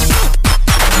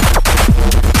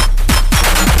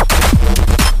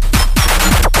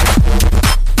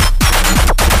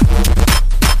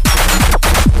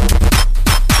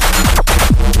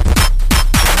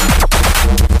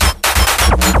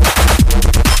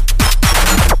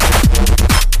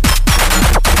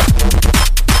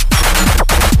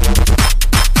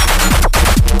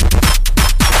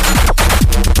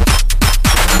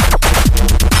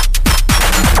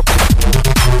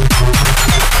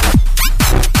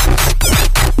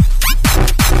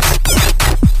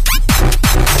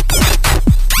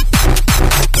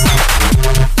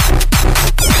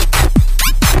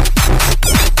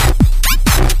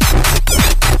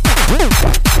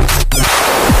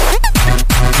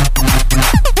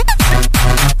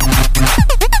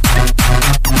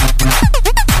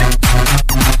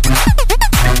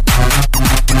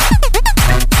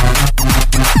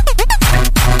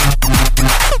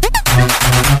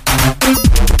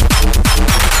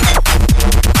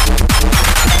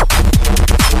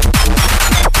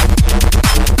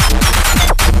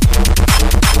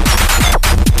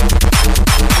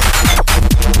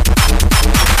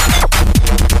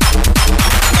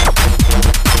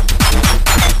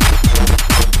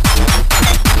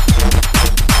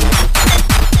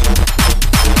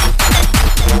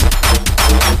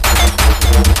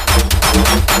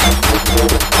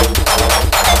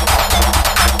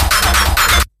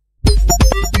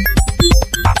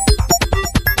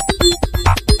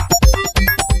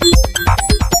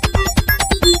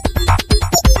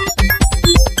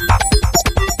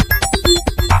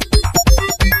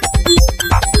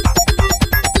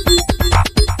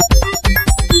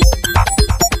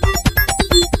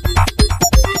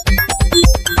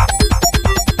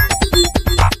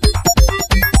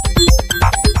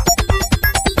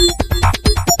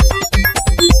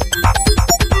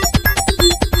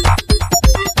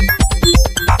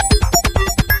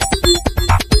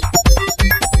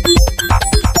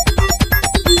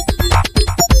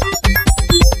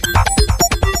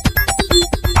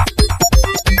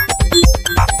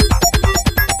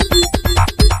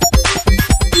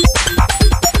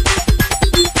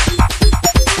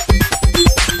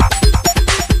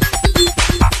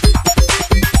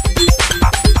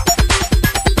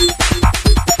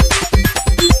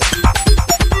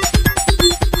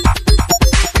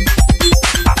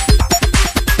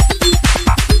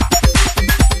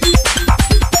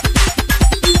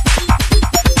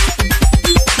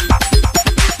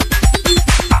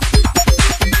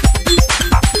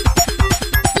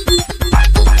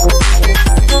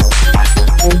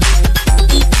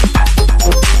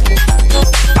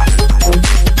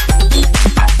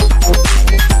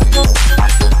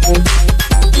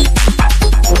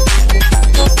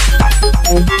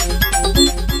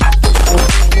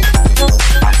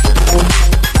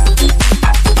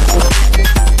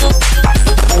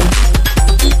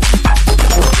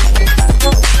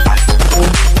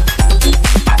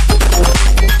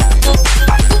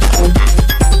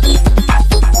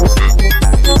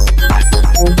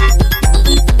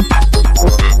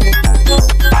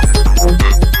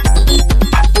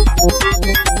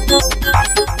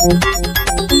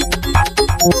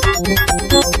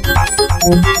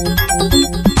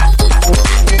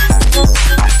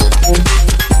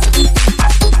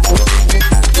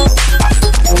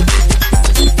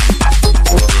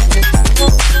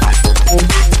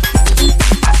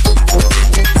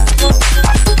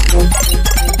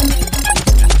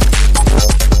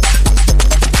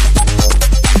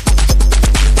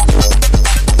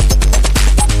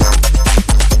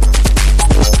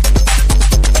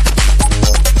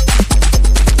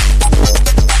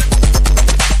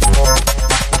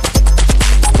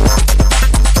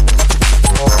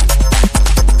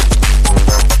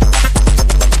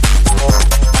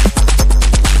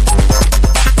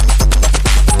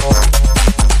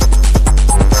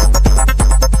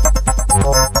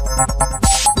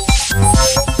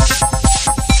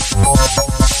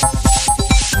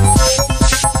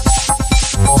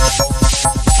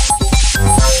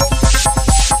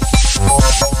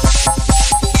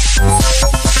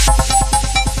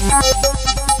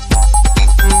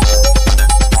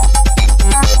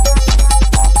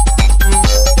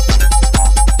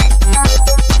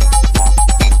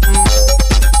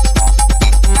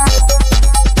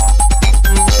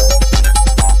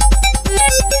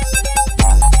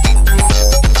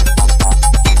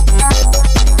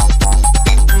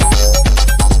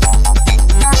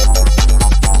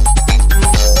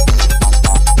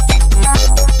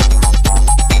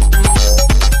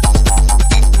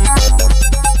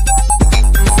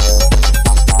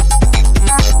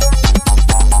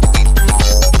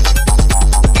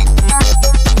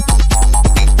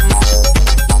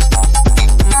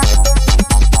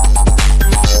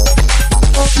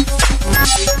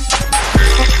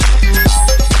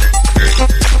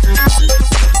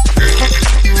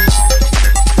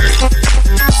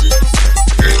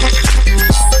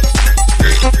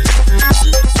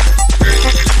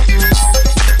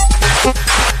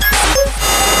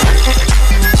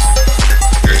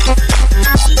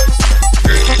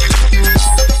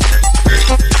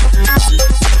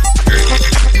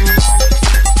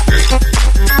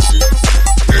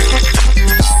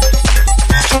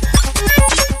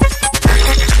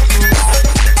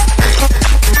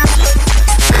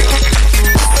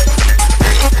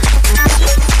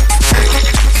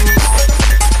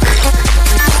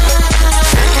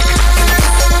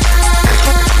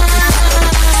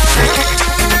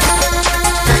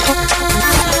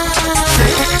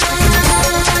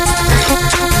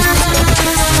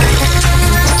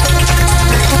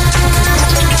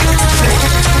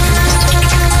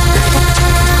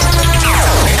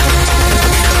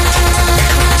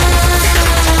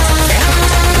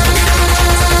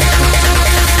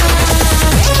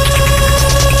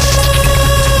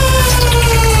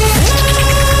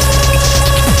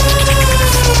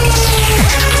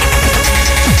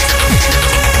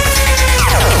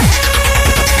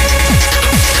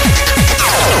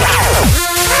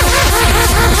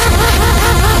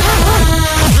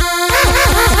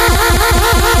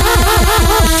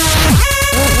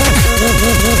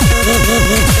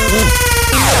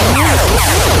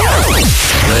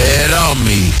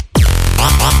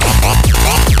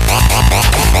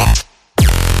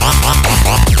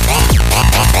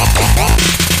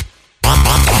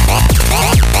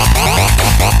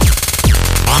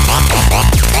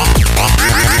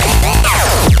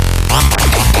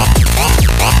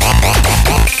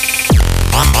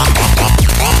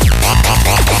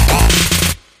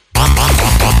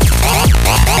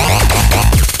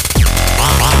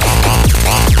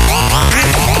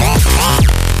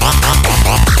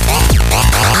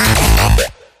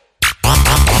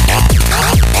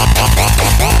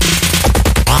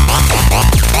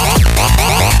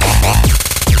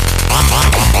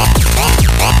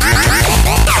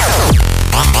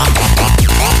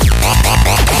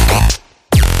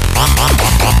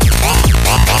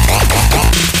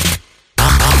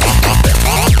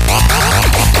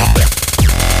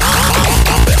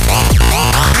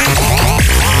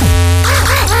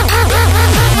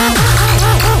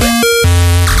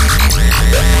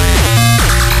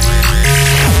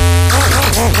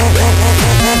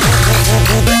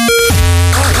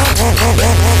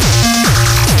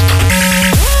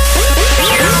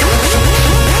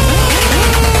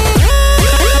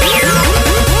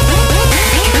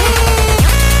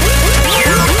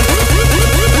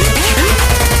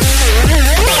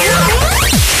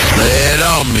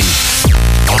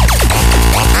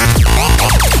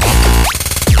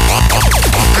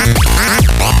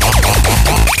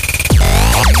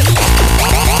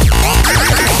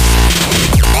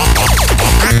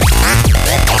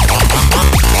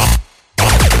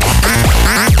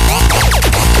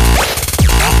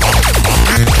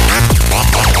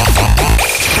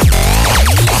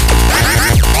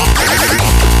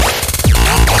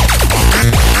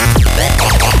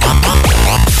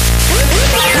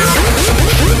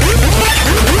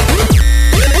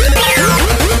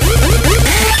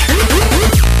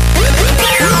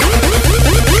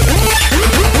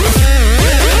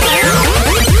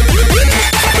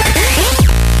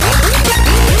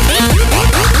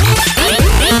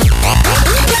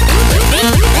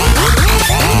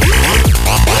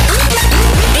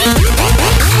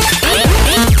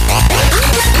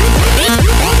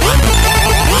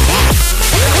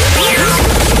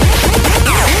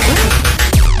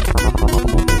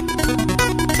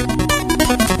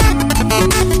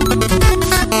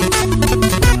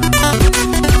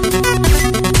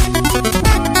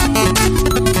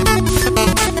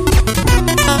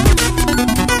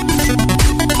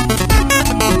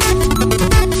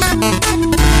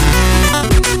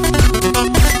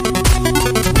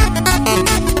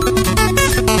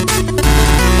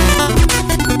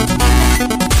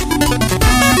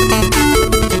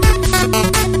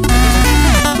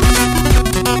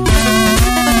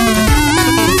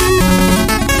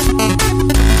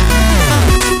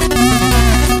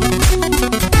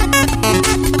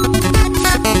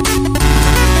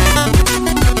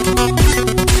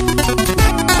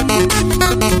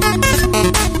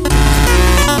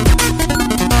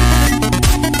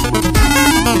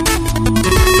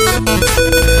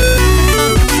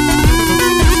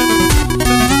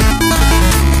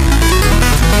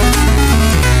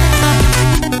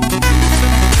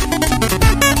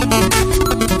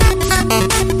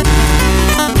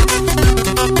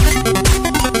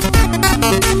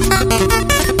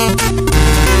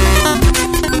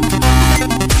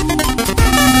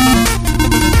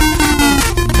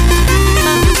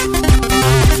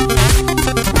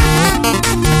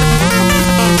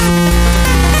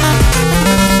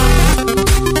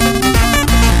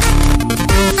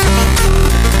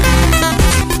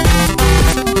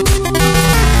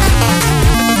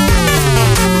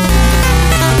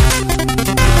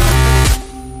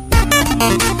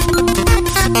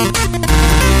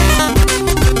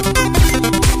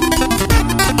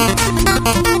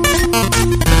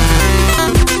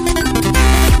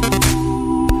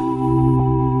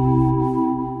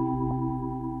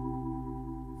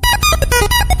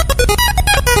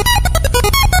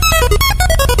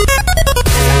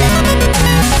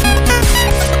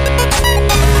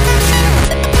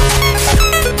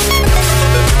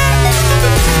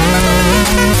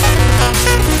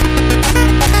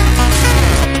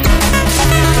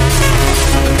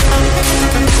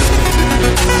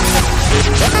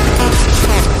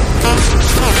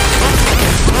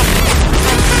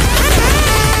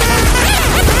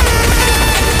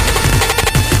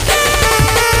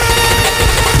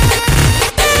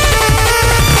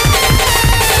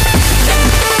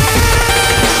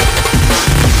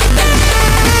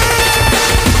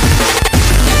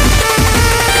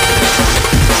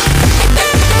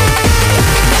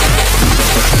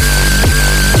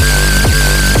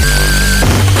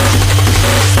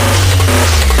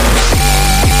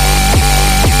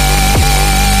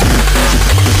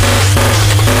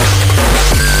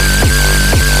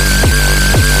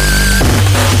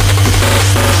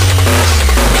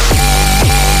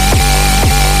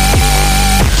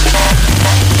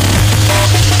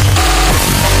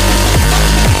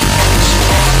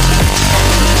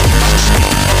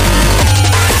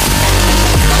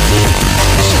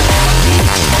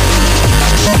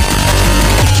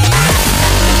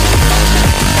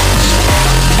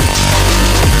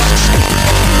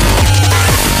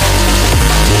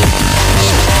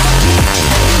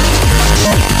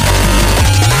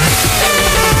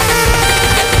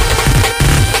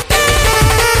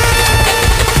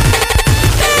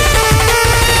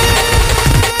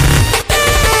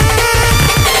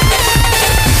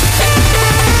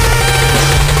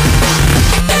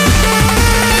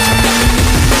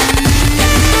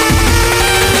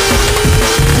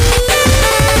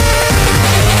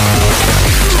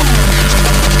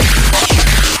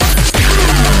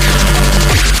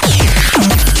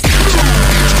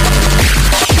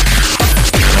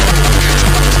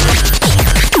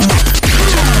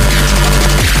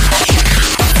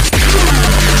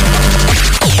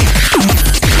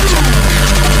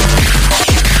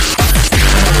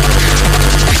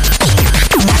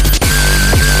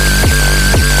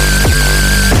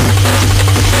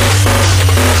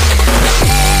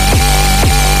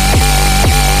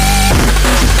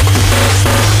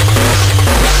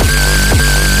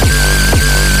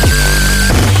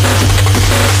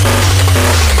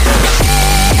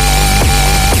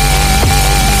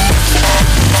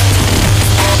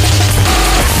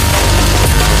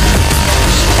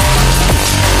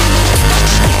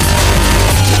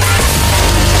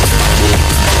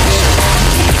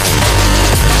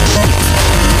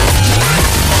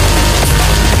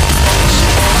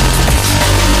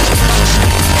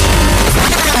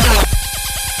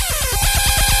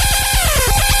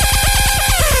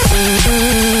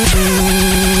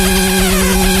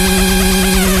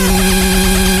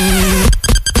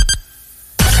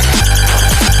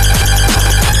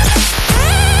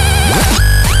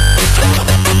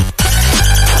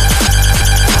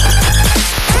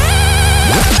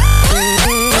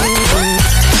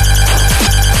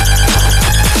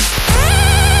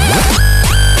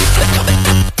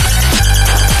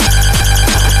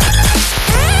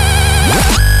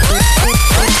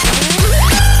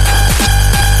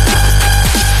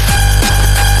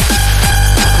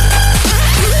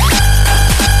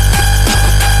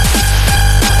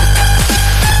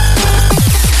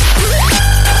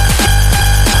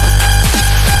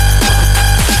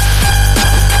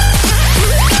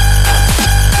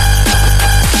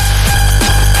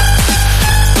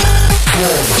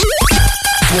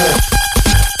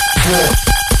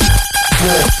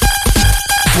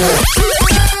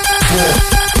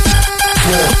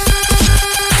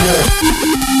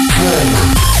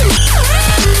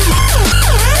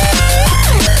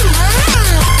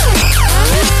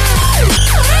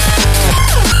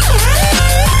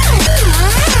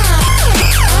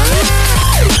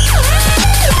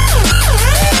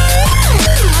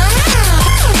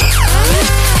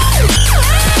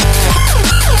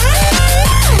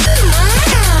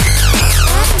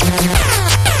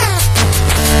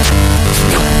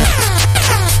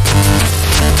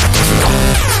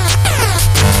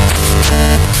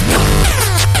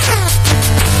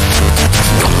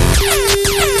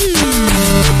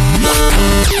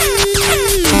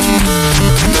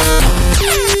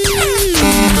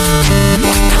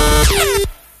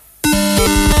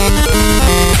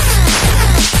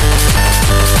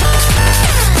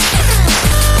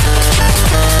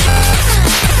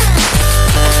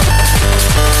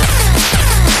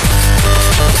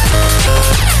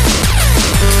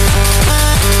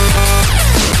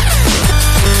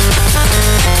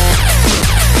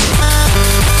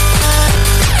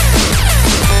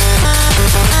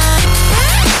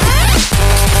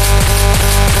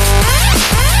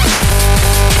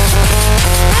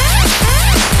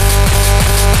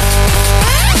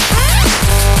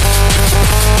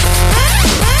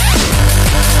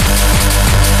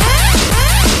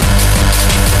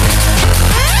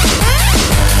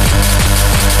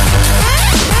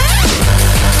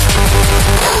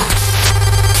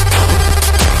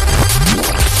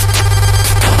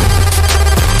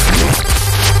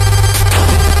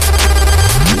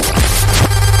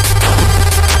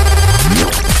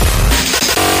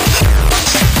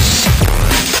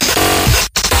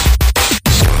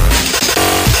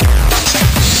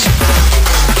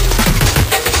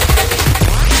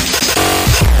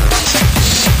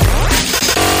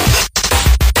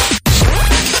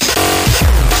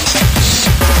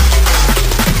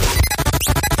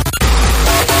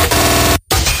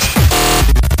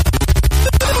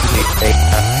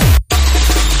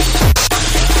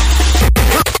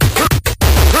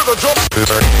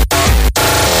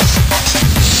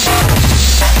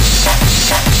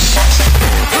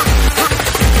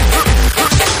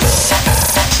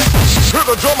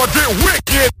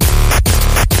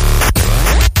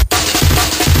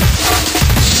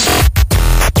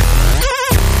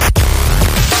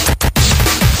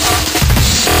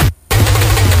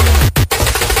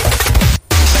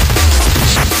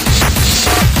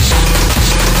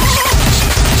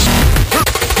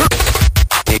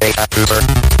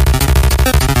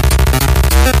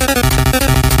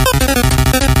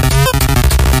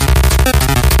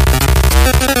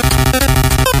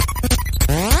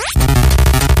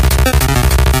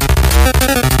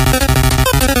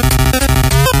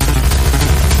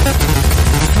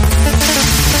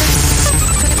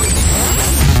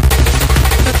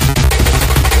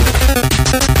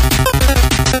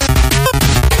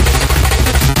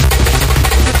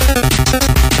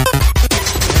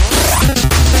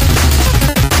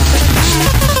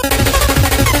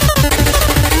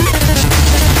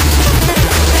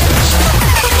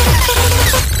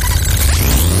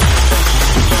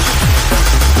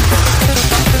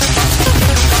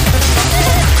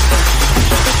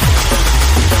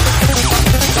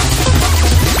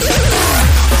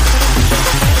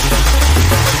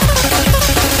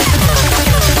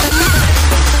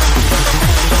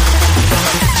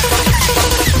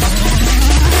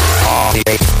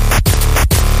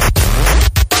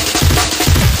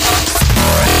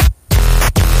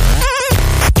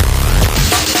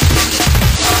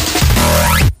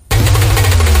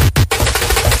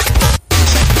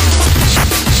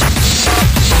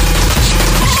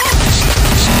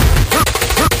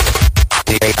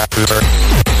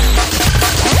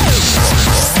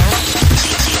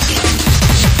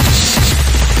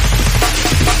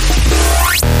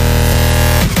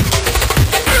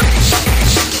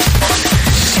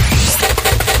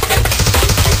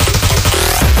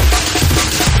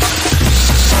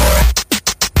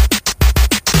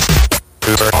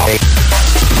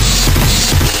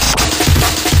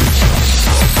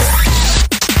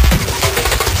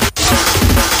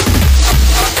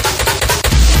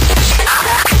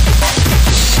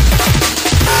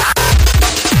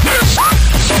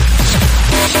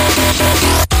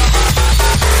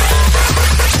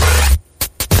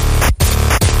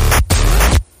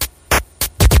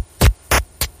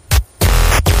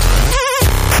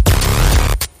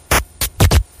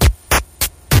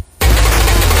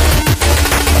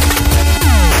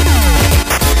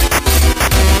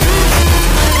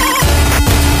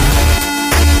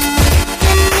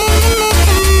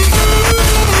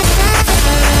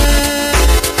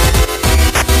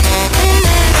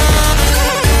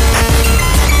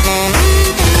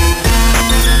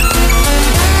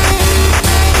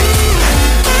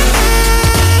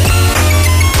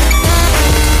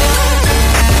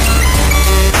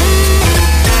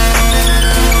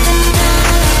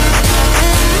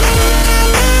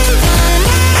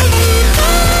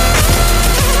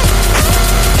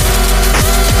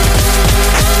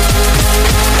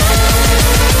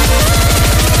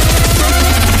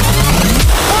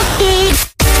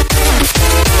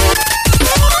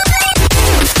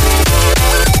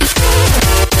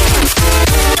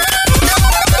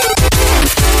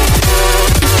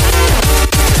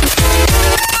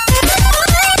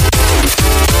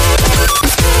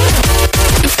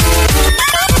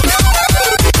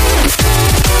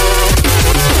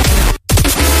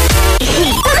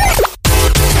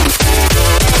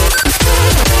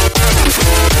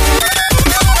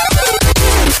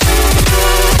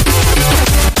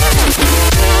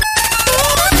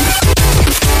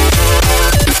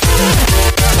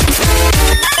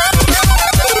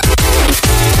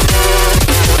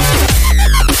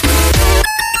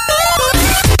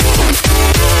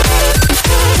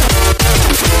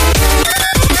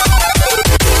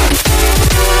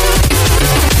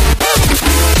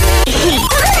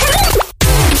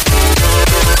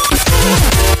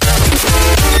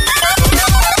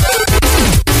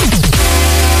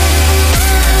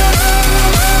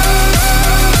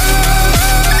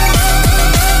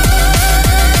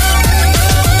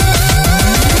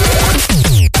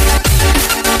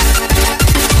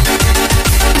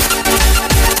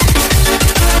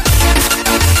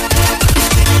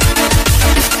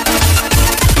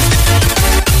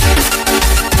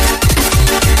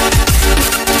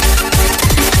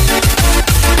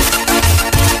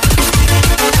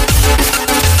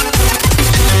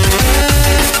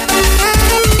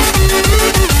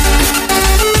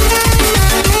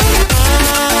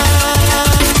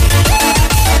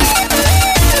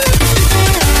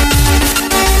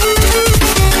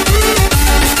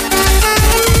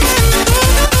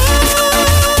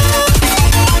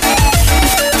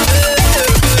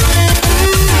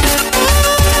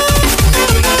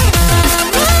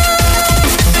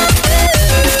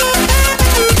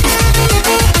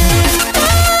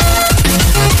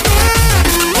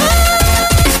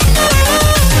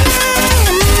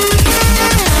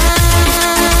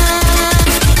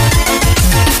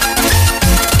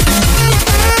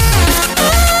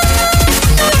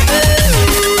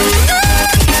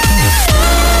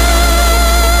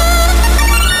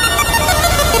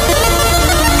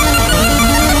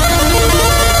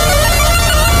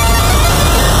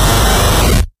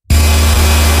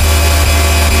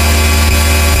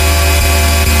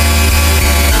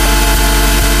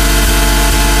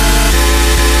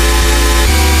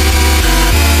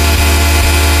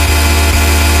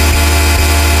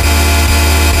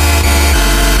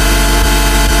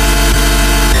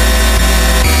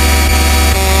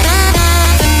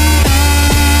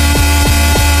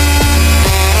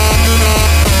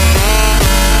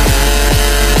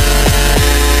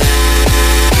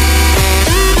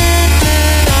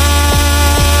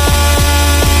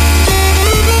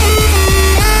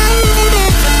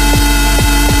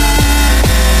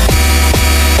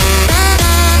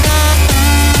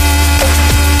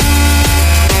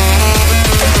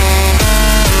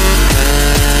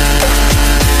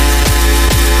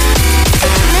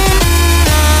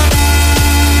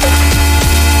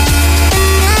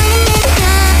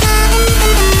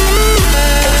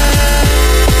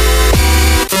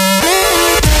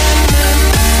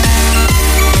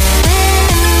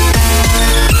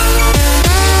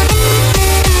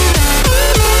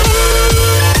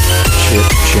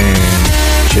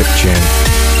 tune.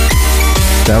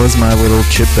 That was my little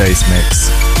chip bass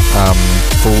mix.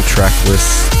 Full track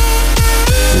list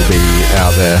will be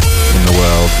out there in the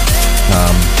world.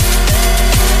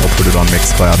 I'll put it on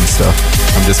Mixcloud and stuff.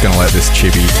 I'm just going to let this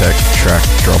chibi tech track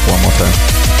drop one more time.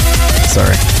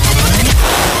 Sorry.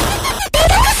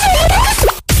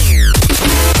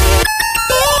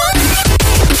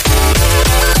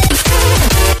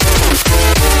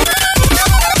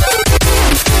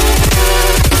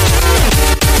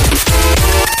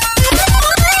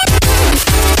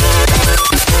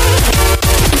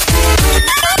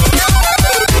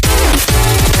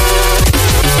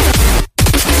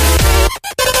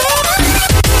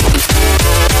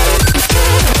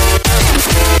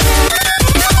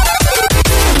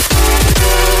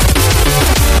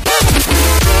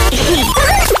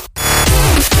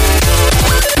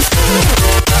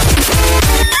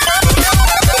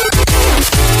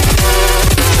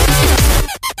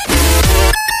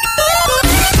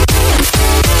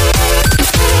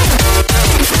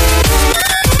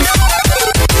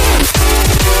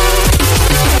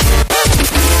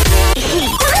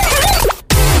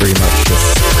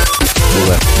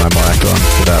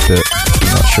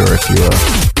 Sure if you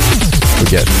were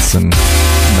getting some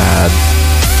mad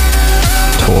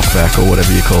talkback or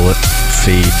whatever you call it,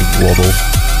 feed wobble,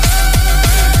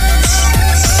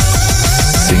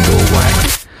 single wank.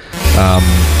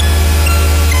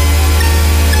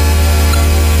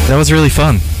 That was really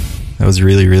fun. That was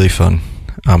really fun.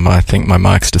 I think my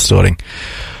mic's distorting.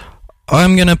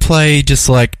 I'm gonna play just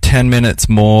like 10 minutes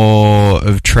more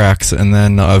of tracks, and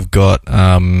then I've got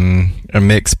a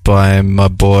mix by my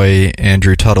boy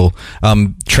Andrew Tuttle.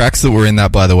 Tracks that were in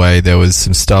that, by the way, there was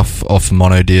some stuff off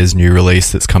Mono Deer's new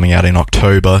release that's coming out in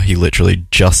October. He literally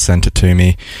just sent it to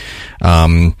me.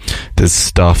 There's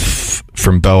stuff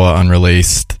from Boa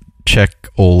unreleased. Check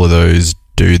all of those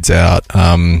dudes out.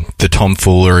 The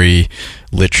Tomfoolery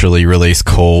literally release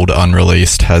called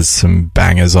Unreleased has some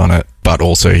bangers on it, but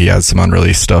also he has some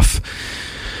unreleased stuff.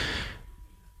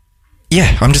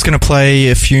 Yeah, I'm just going to play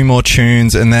a few more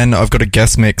tunes, and then I've got a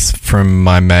guest mix from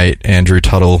my mate Andrew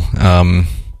Tuttle.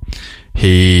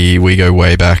 We go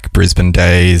way back, Brisbane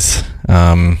days.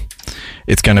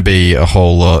 It's going to be a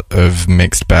whole lot of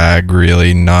mixed bag,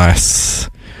 really nice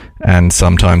and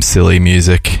sometimes silly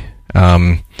music.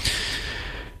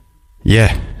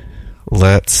 Yeah,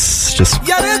 let's just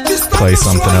play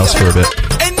something else for a bit.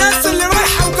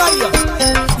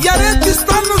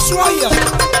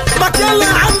 يلا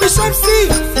يا عم شمسي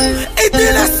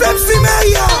ادينا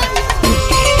السمسمية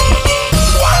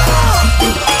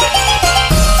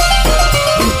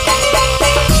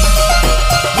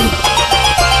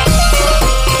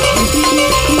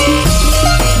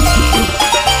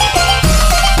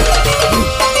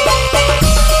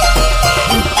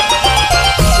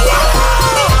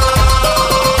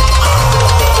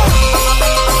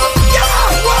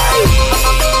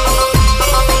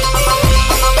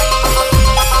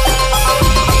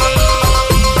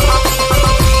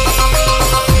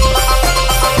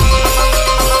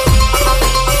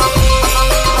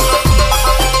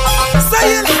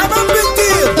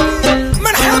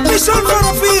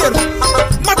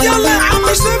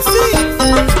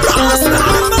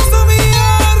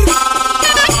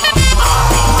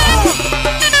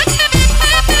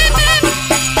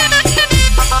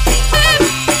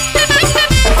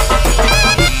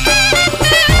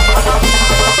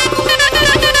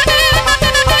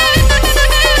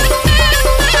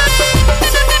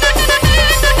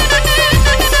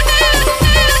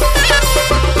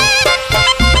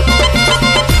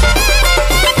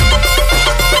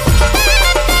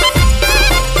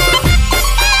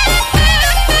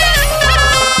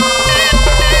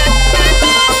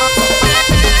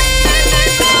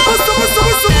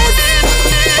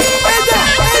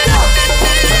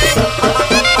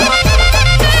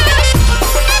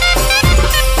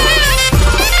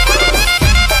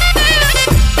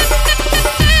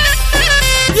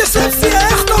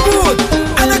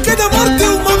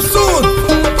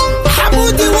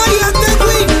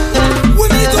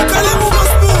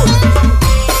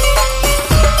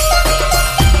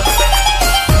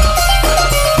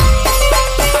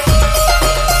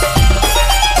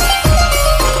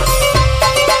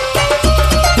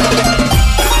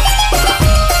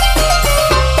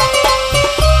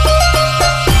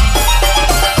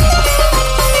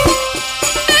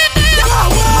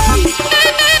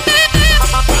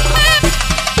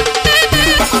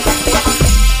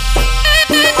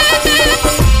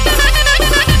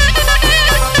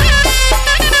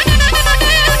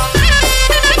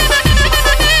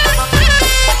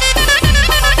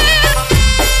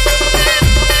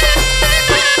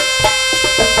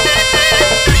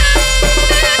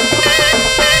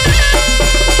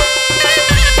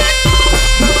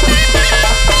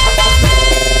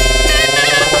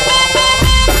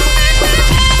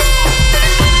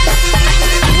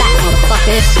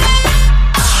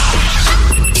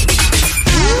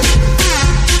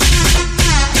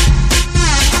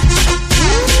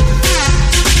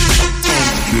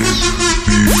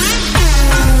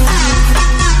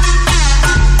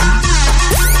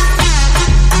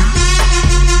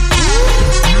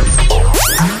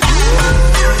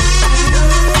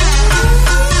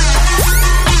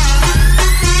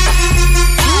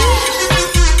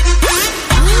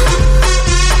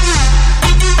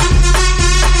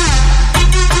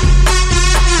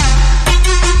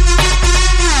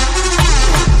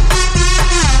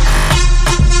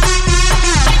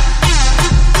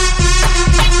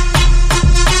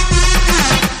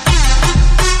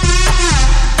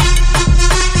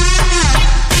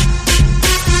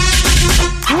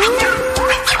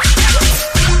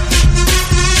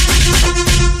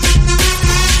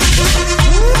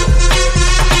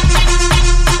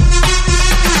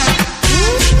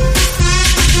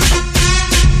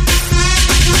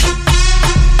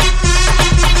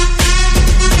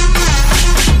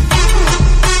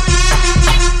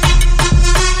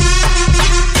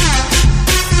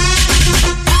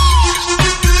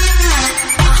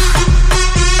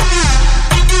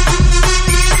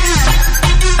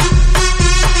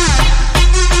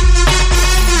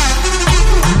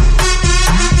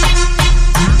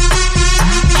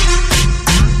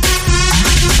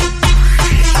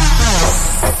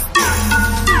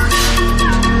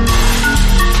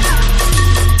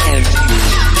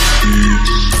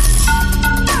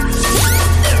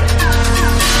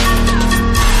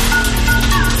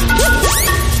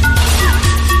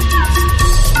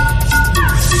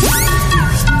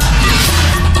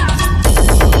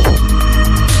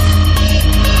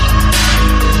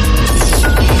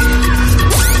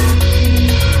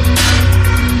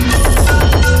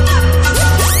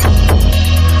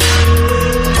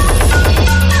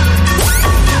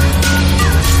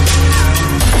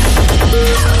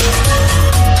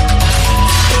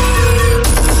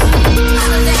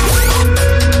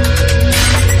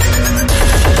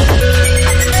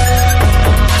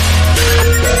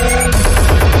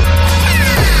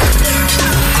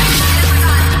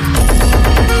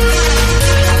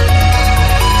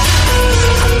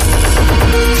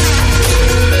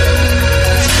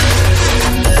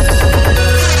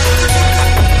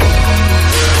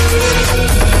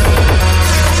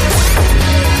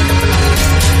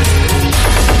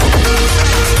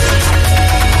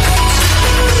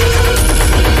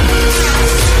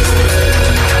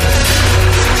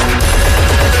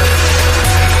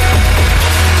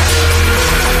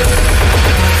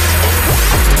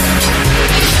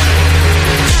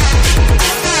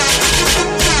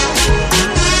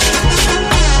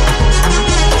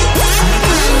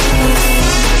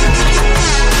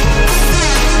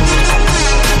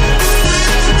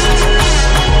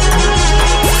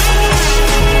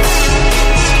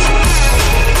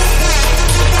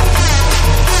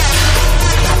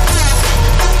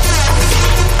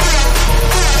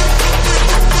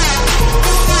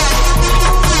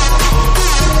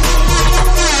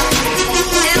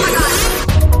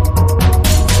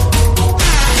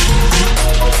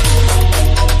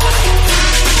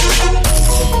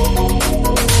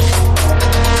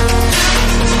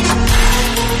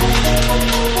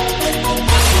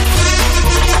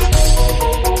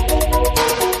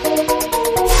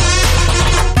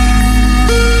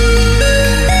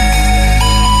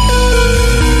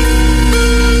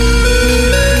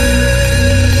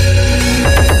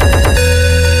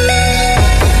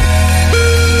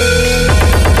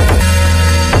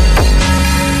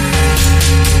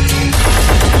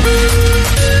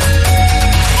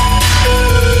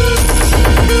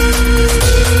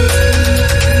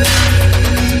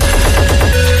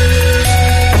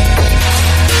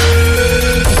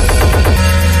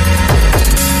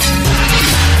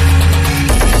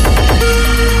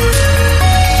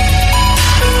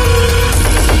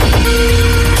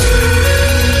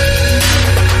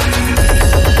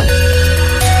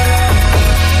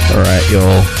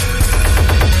y'all.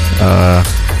 I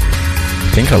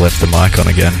think I left the mic on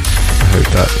again. I hope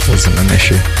that wasn't an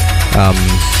issue. I'm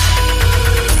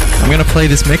gonna play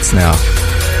this mix now.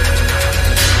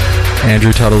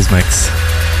 Andrew Tuttle's mix.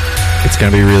 It's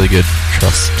gonna be really good.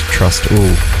 Trust.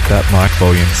 Ooh, that mic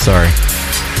volume, sorry.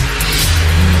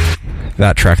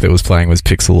 That track that was playing was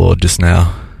Pixel Lord just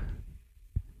now.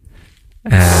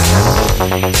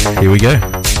 And here we go.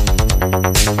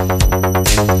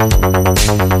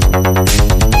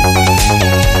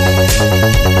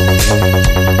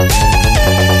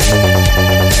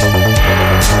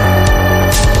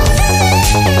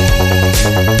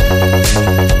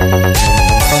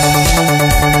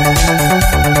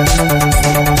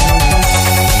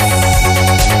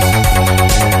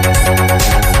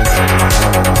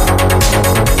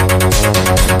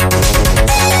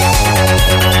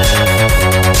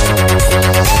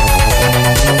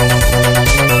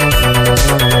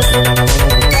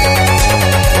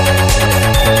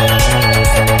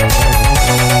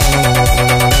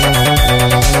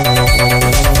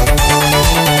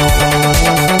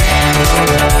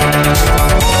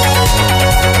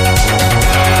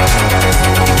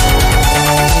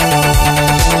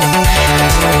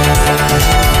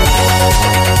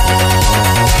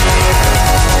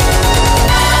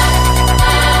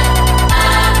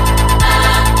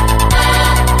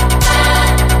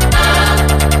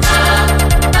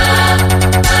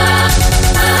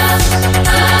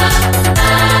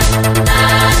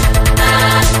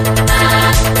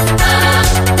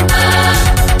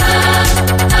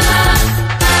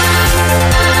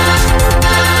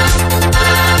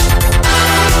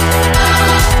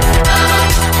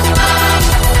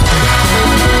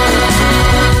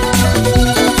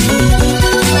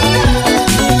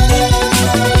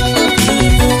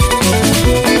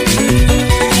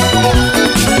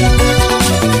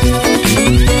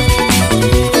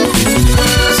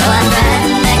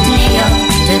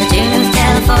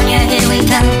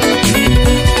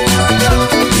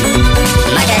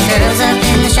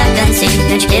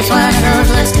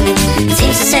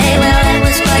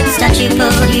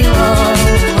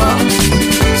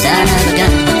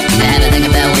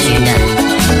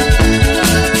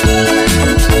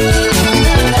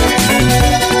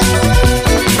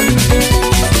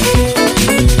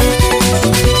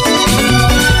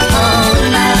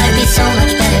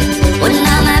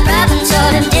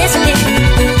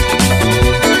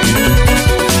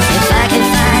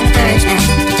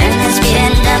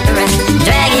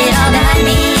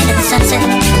 Sunset,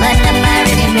 lighten up my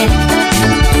rearview mirror.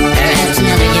 Perhaps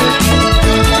another year.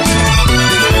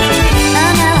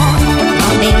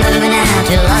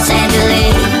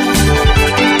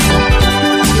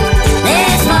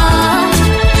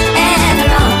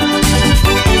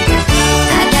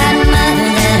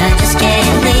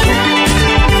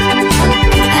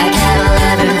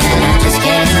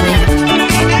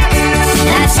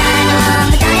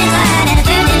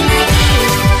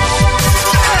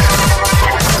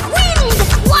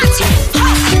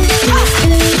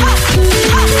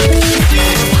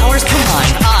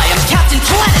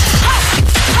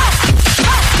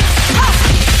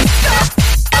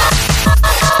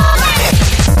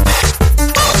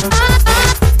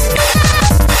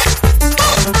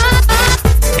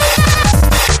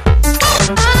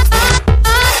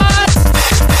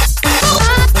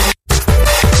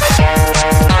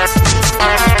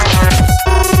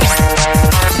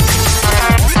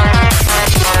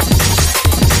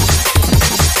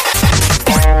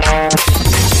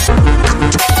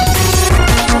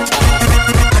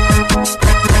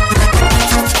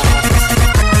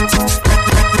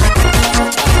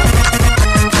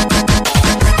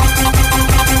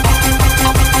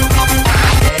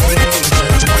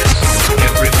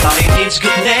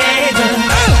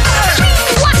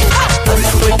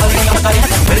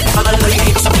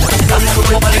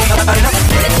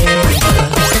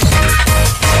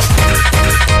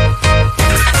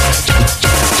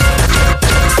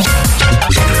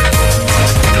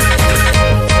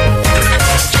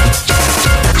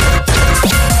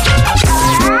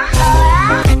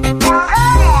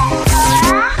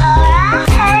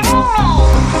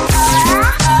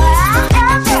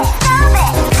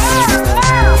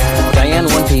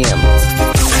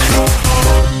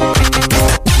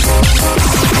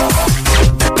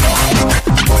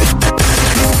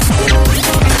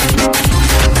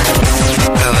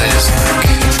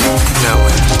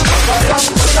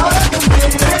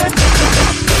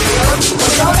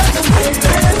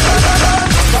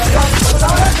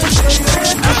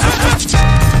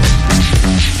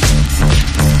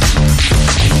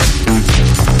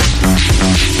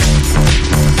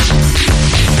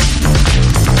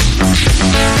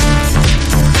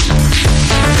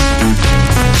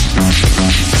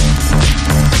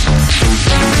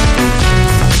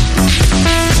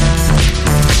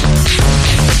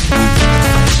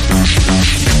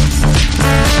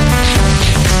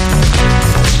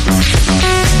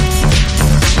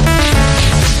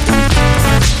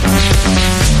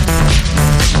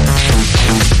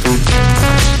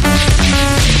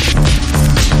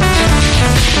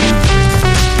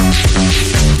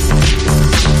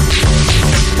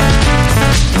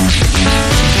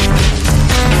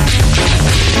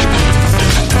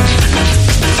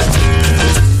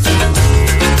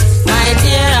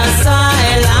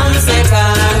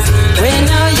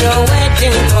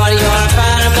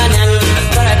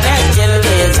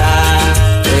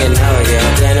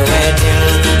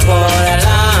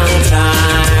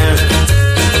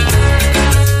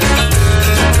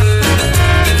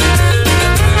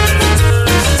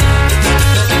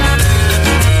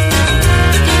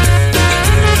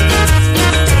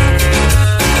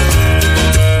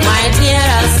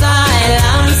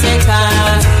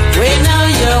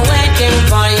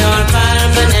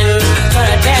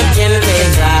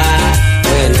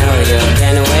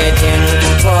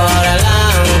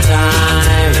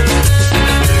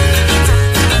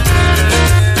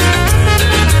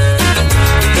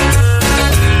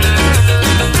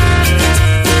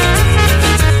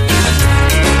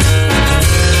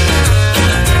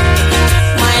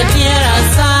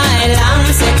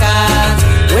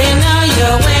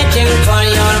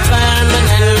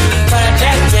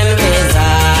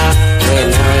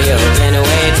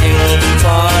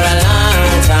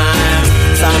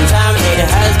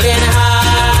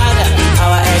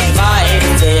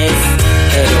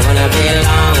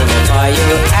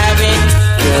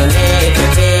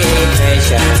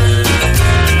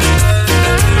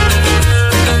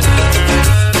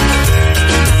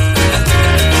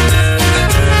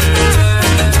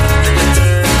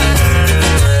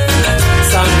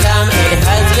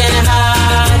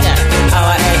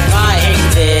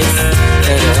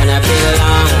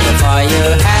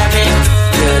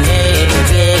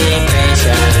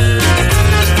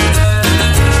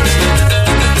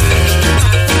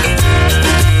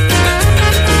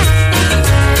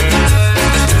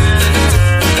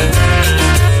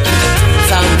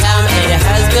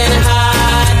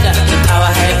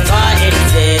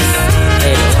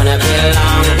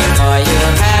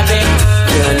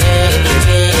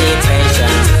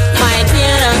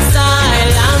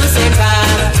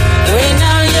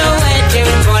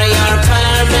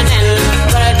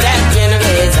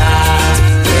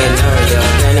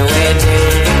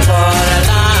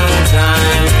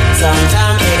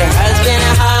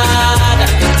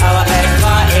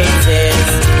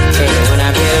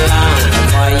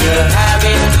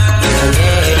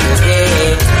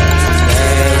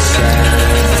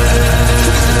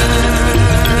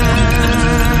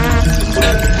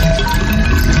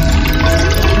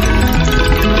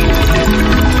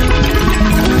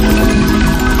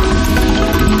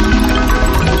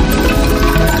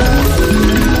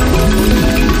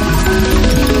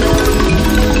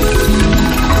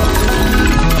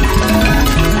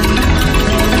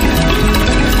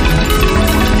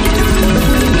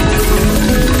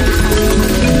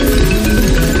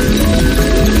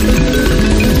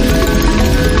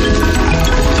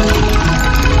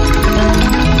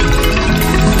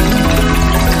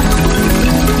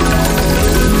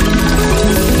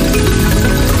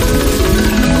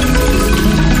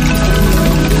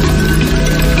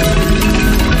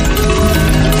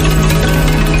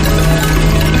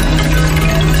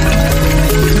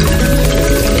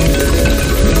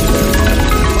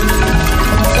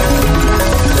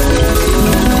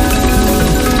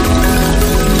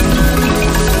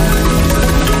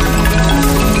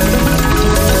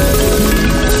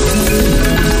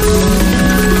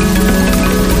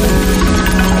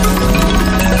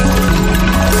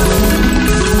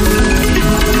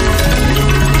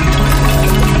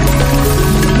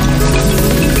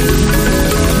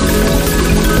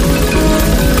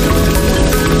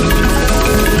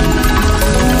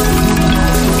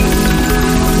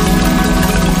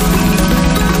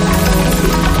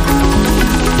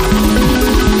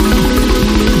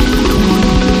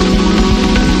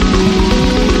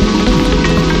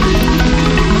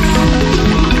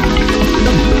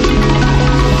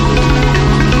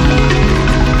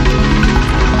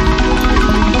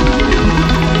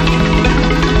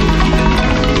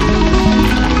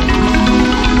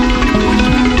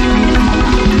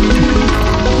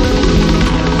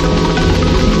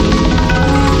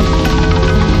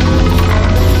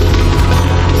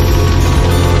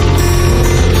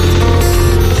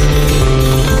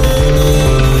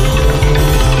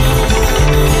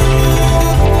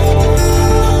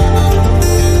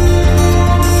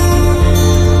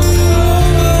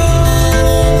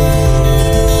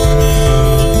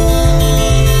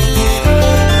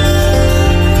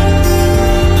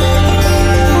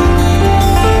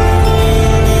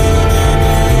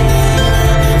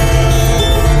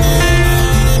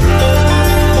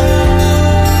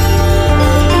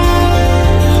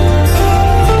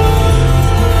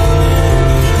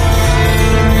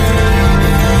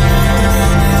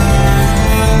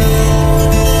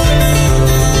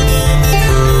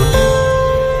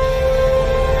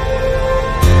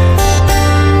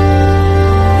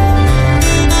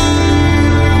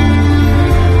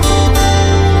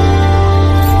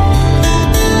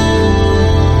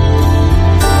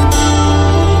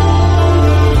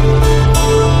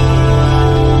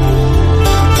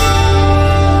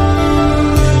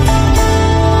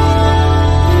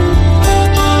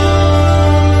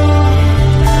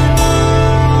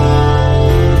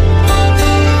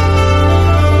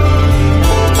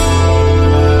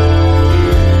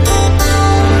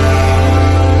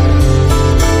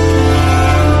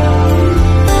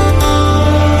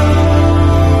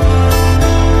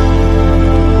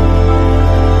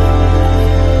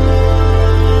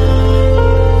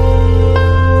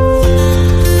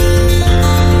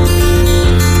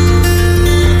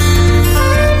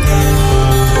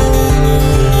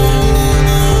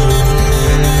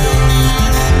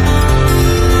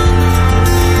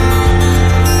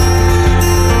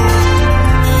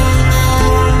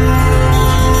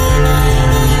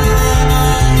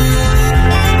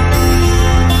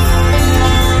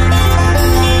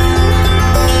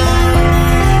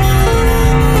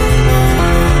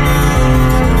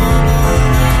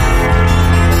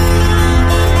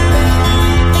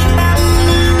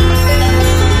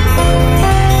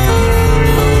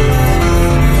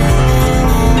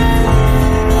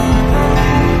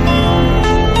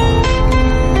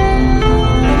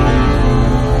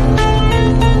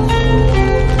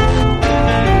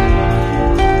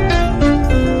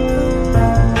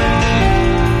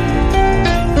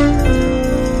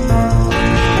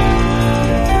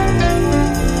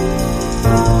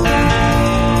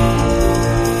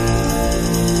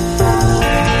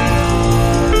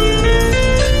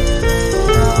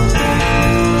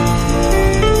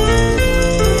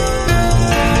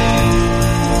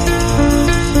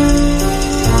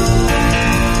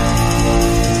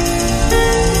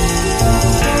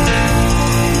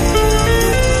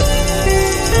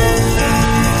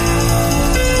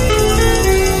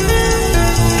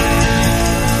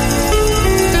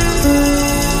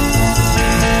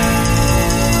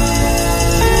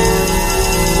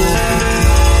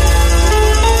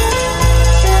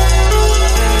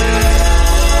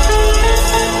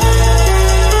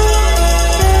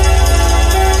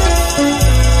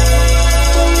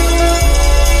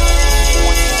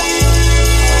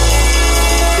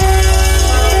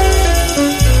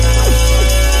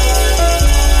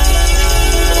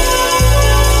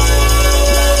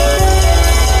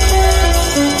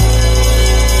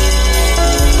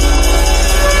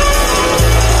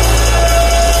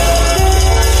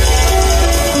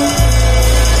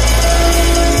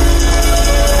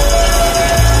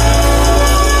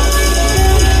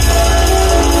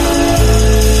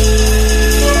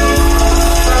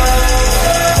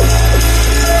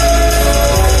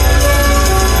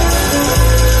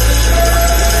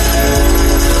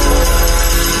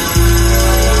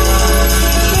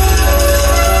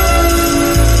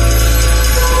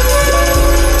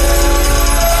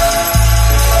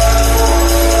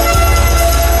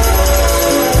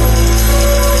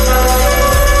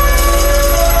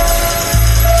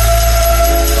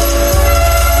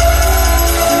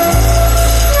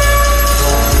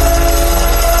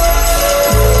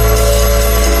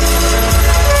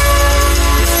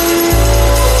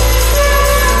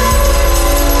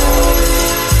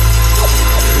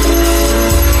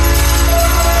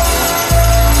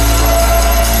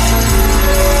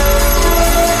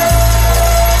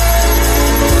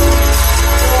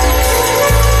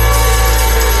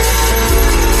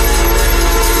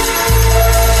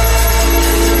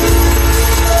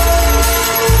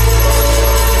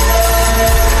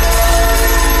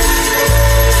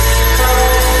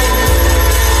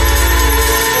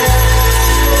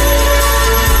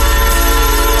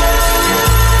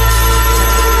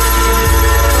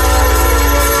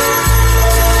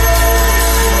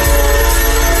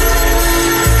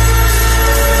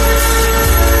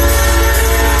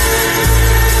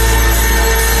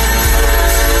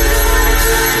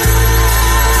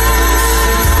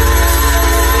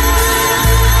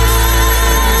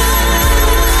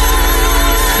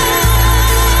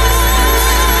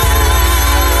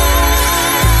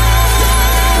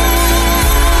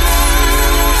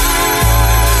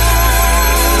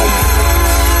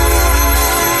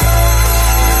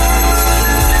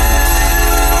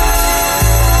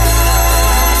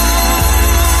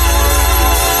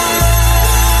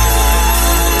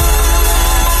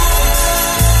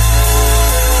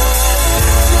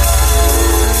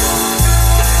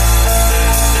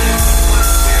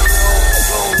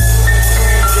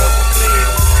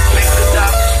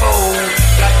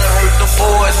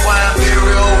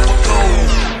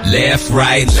 left,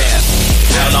 right,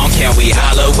 left. How long can we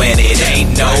holler when it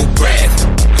ain't no breath?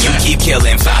 You keep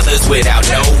killing fathers without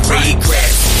no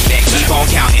regrets. Then keep on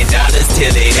counting dollars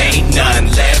till it ain't none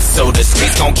left. So the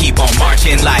streets gon' keep on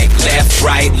marching like left,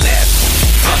 right, left.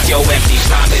 Fuck your empty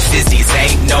promises, these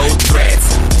ain't no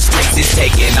threats. Streets is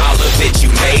taking all of it, you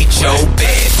made your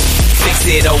bed. Fix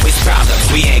it, always problems,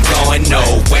 we ain't going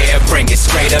nowhere. Bring it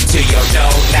straight up to your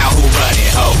door, now who running,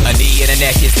 ho? A knee and a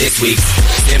neck is this week's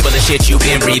symbol of shit you've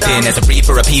been reaping. As a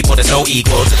reaper of people, there's no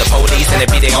equal to the police, and they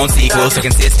be their own sequels. So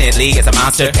consistently, as a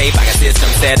monster, paid by a system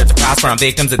set up to prosper on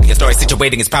victims of the historic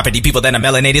situating as property. People that are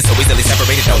melanated, so easily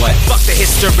separated, know what? Fuck the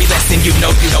history lesson, you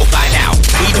know by now.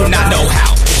 We do not know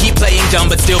how to keep playing dumb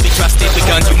but still be trusted. With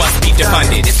guns, you must be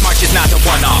defunded. This march is not a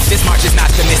one-off. This march is not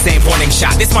the miss aim warning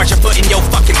shot. This march you're putting your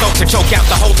fucking throat to choke out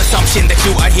the whole assumption that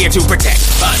you are here to protect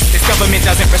us. This government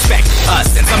doesn't respect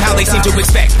us, and somehow they seem to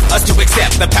expect us to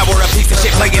accept the power of piece of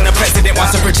shit playing the president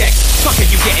wants to project. Fuck are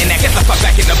you getting at? Get the fuck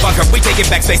back in the bunker. We taking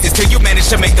back spaces till you manage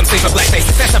to make them sleep with black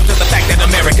faces. That's up to the fact that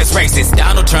America's racist.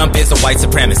 Donald Trump is a white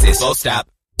supremacist. Full stop.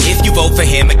 If you vote for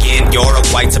him again, you're a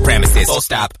white supremacist. Full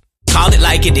stop. Call it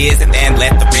like it is and then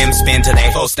let the rims spin till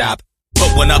they full stop.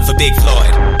 Put one up for Big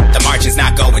Floyd. The march is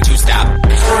not going to stop.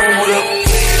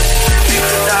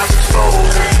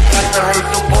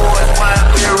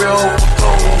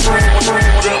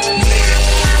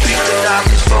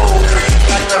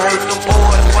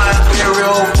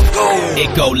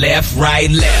 It go left,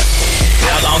 right, left.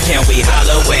 How long can we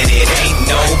holler when it ain't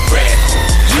no breath?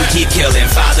 You keep killing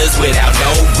fathers without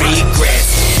no regrets.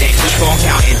 Then keep on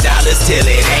counting dollars till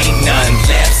it ain't none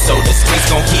left. So the streets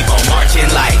gon' keep on marching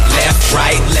like left,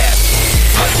 right, left.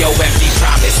 Fuck your empty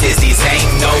promises, these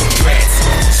ain't no threats.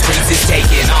 Streets is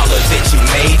taking all of it, you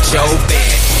made your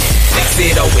bed. Fix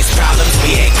it, always problems,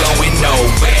 we ain't going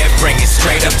nowhere. Bring it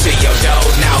straight up to your door,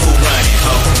 now who running,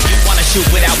 ho? You wanna shoot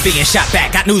without being shot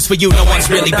back? Got news for you, no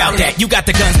one's really about that. You got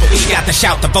the guns, but we got the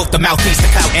shout, the vote, the mouthpiece, the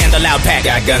clout, and the loud pack.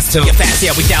 Got guns too. You're fast,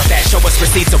 yeah, we doubt that. Show us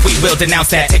receipts or we will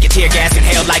denounce that. Take a tear gas,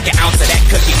 inhale like an ounce of that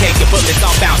cookie cake. Your bullets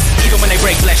all bounce, even when they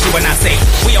break flesh, you are not safe.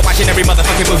 We are watching every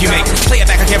motherfucking move you make. Play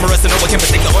it back on camera so no one can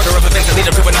mistake the order of events that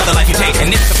lead up to another life you take.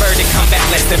 And if the verdict come back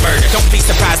less than murder, don't be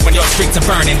surprised when your streets are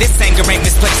burning. This anger ain't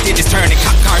misplaced, it is turning.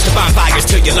 Cop cars to bonfires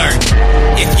till you learn.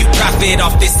 If you profit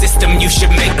off this system, you should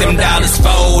make them dollars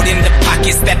fold in the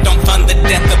pockets that don't fund the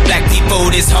death of black people.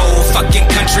 This whole fucking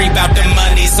country bout the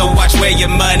money, so watch where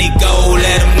your money go.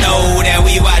 Let them know that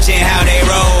we watching how they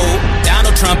roll.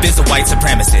 Donald Trump is a white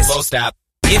supremacist. Full stop.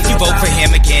 If you vote for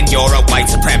him again, you're a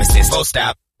white supremacist. Full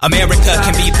stop. America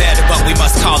can be better, but we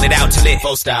must call it out till it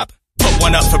full stop. Put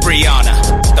one up for Breonna.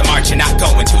 The march you're not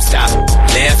going to stop.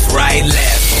 Left, right,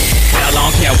 left. How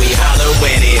long can we holler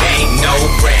when it ain't no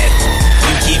breath?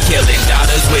 You keep killing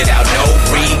dollars without no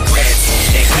regrets.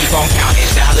 And keep on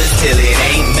counting dollars till it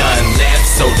ain't none left.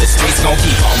 So the streets gon'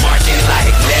 keep on marching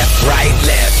like left, right,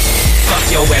 left. Fuck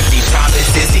your empty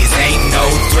promises, these ain't no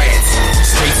threats.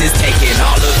 Streets is taking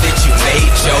all of it, you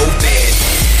made your bed.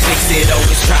 Fix it,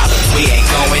 always problems, we ain't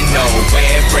going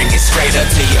nowhere. Bring it straight up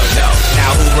to your door,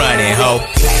 now who running, ho?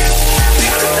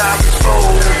 Beat the doctors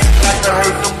fold, got to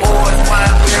hurt the boys,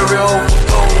 mind weary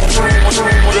overload.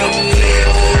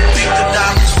 Beat the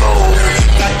doctors fold,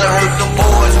 got to hurt the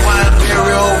boys, mind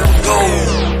weary overload.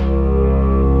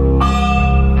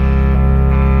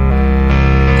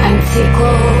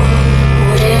 Antico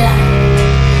urea,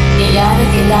 niar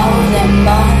gilau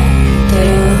lembar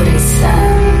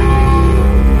terurisan.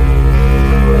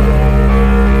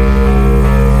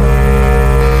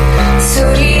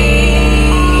 Suri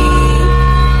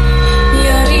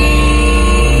yori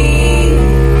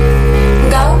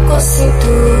gau ko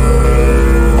situ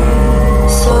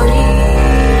sorry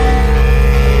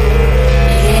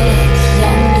igel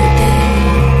yandute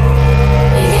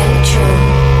igel cho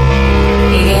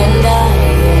igel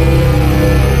dare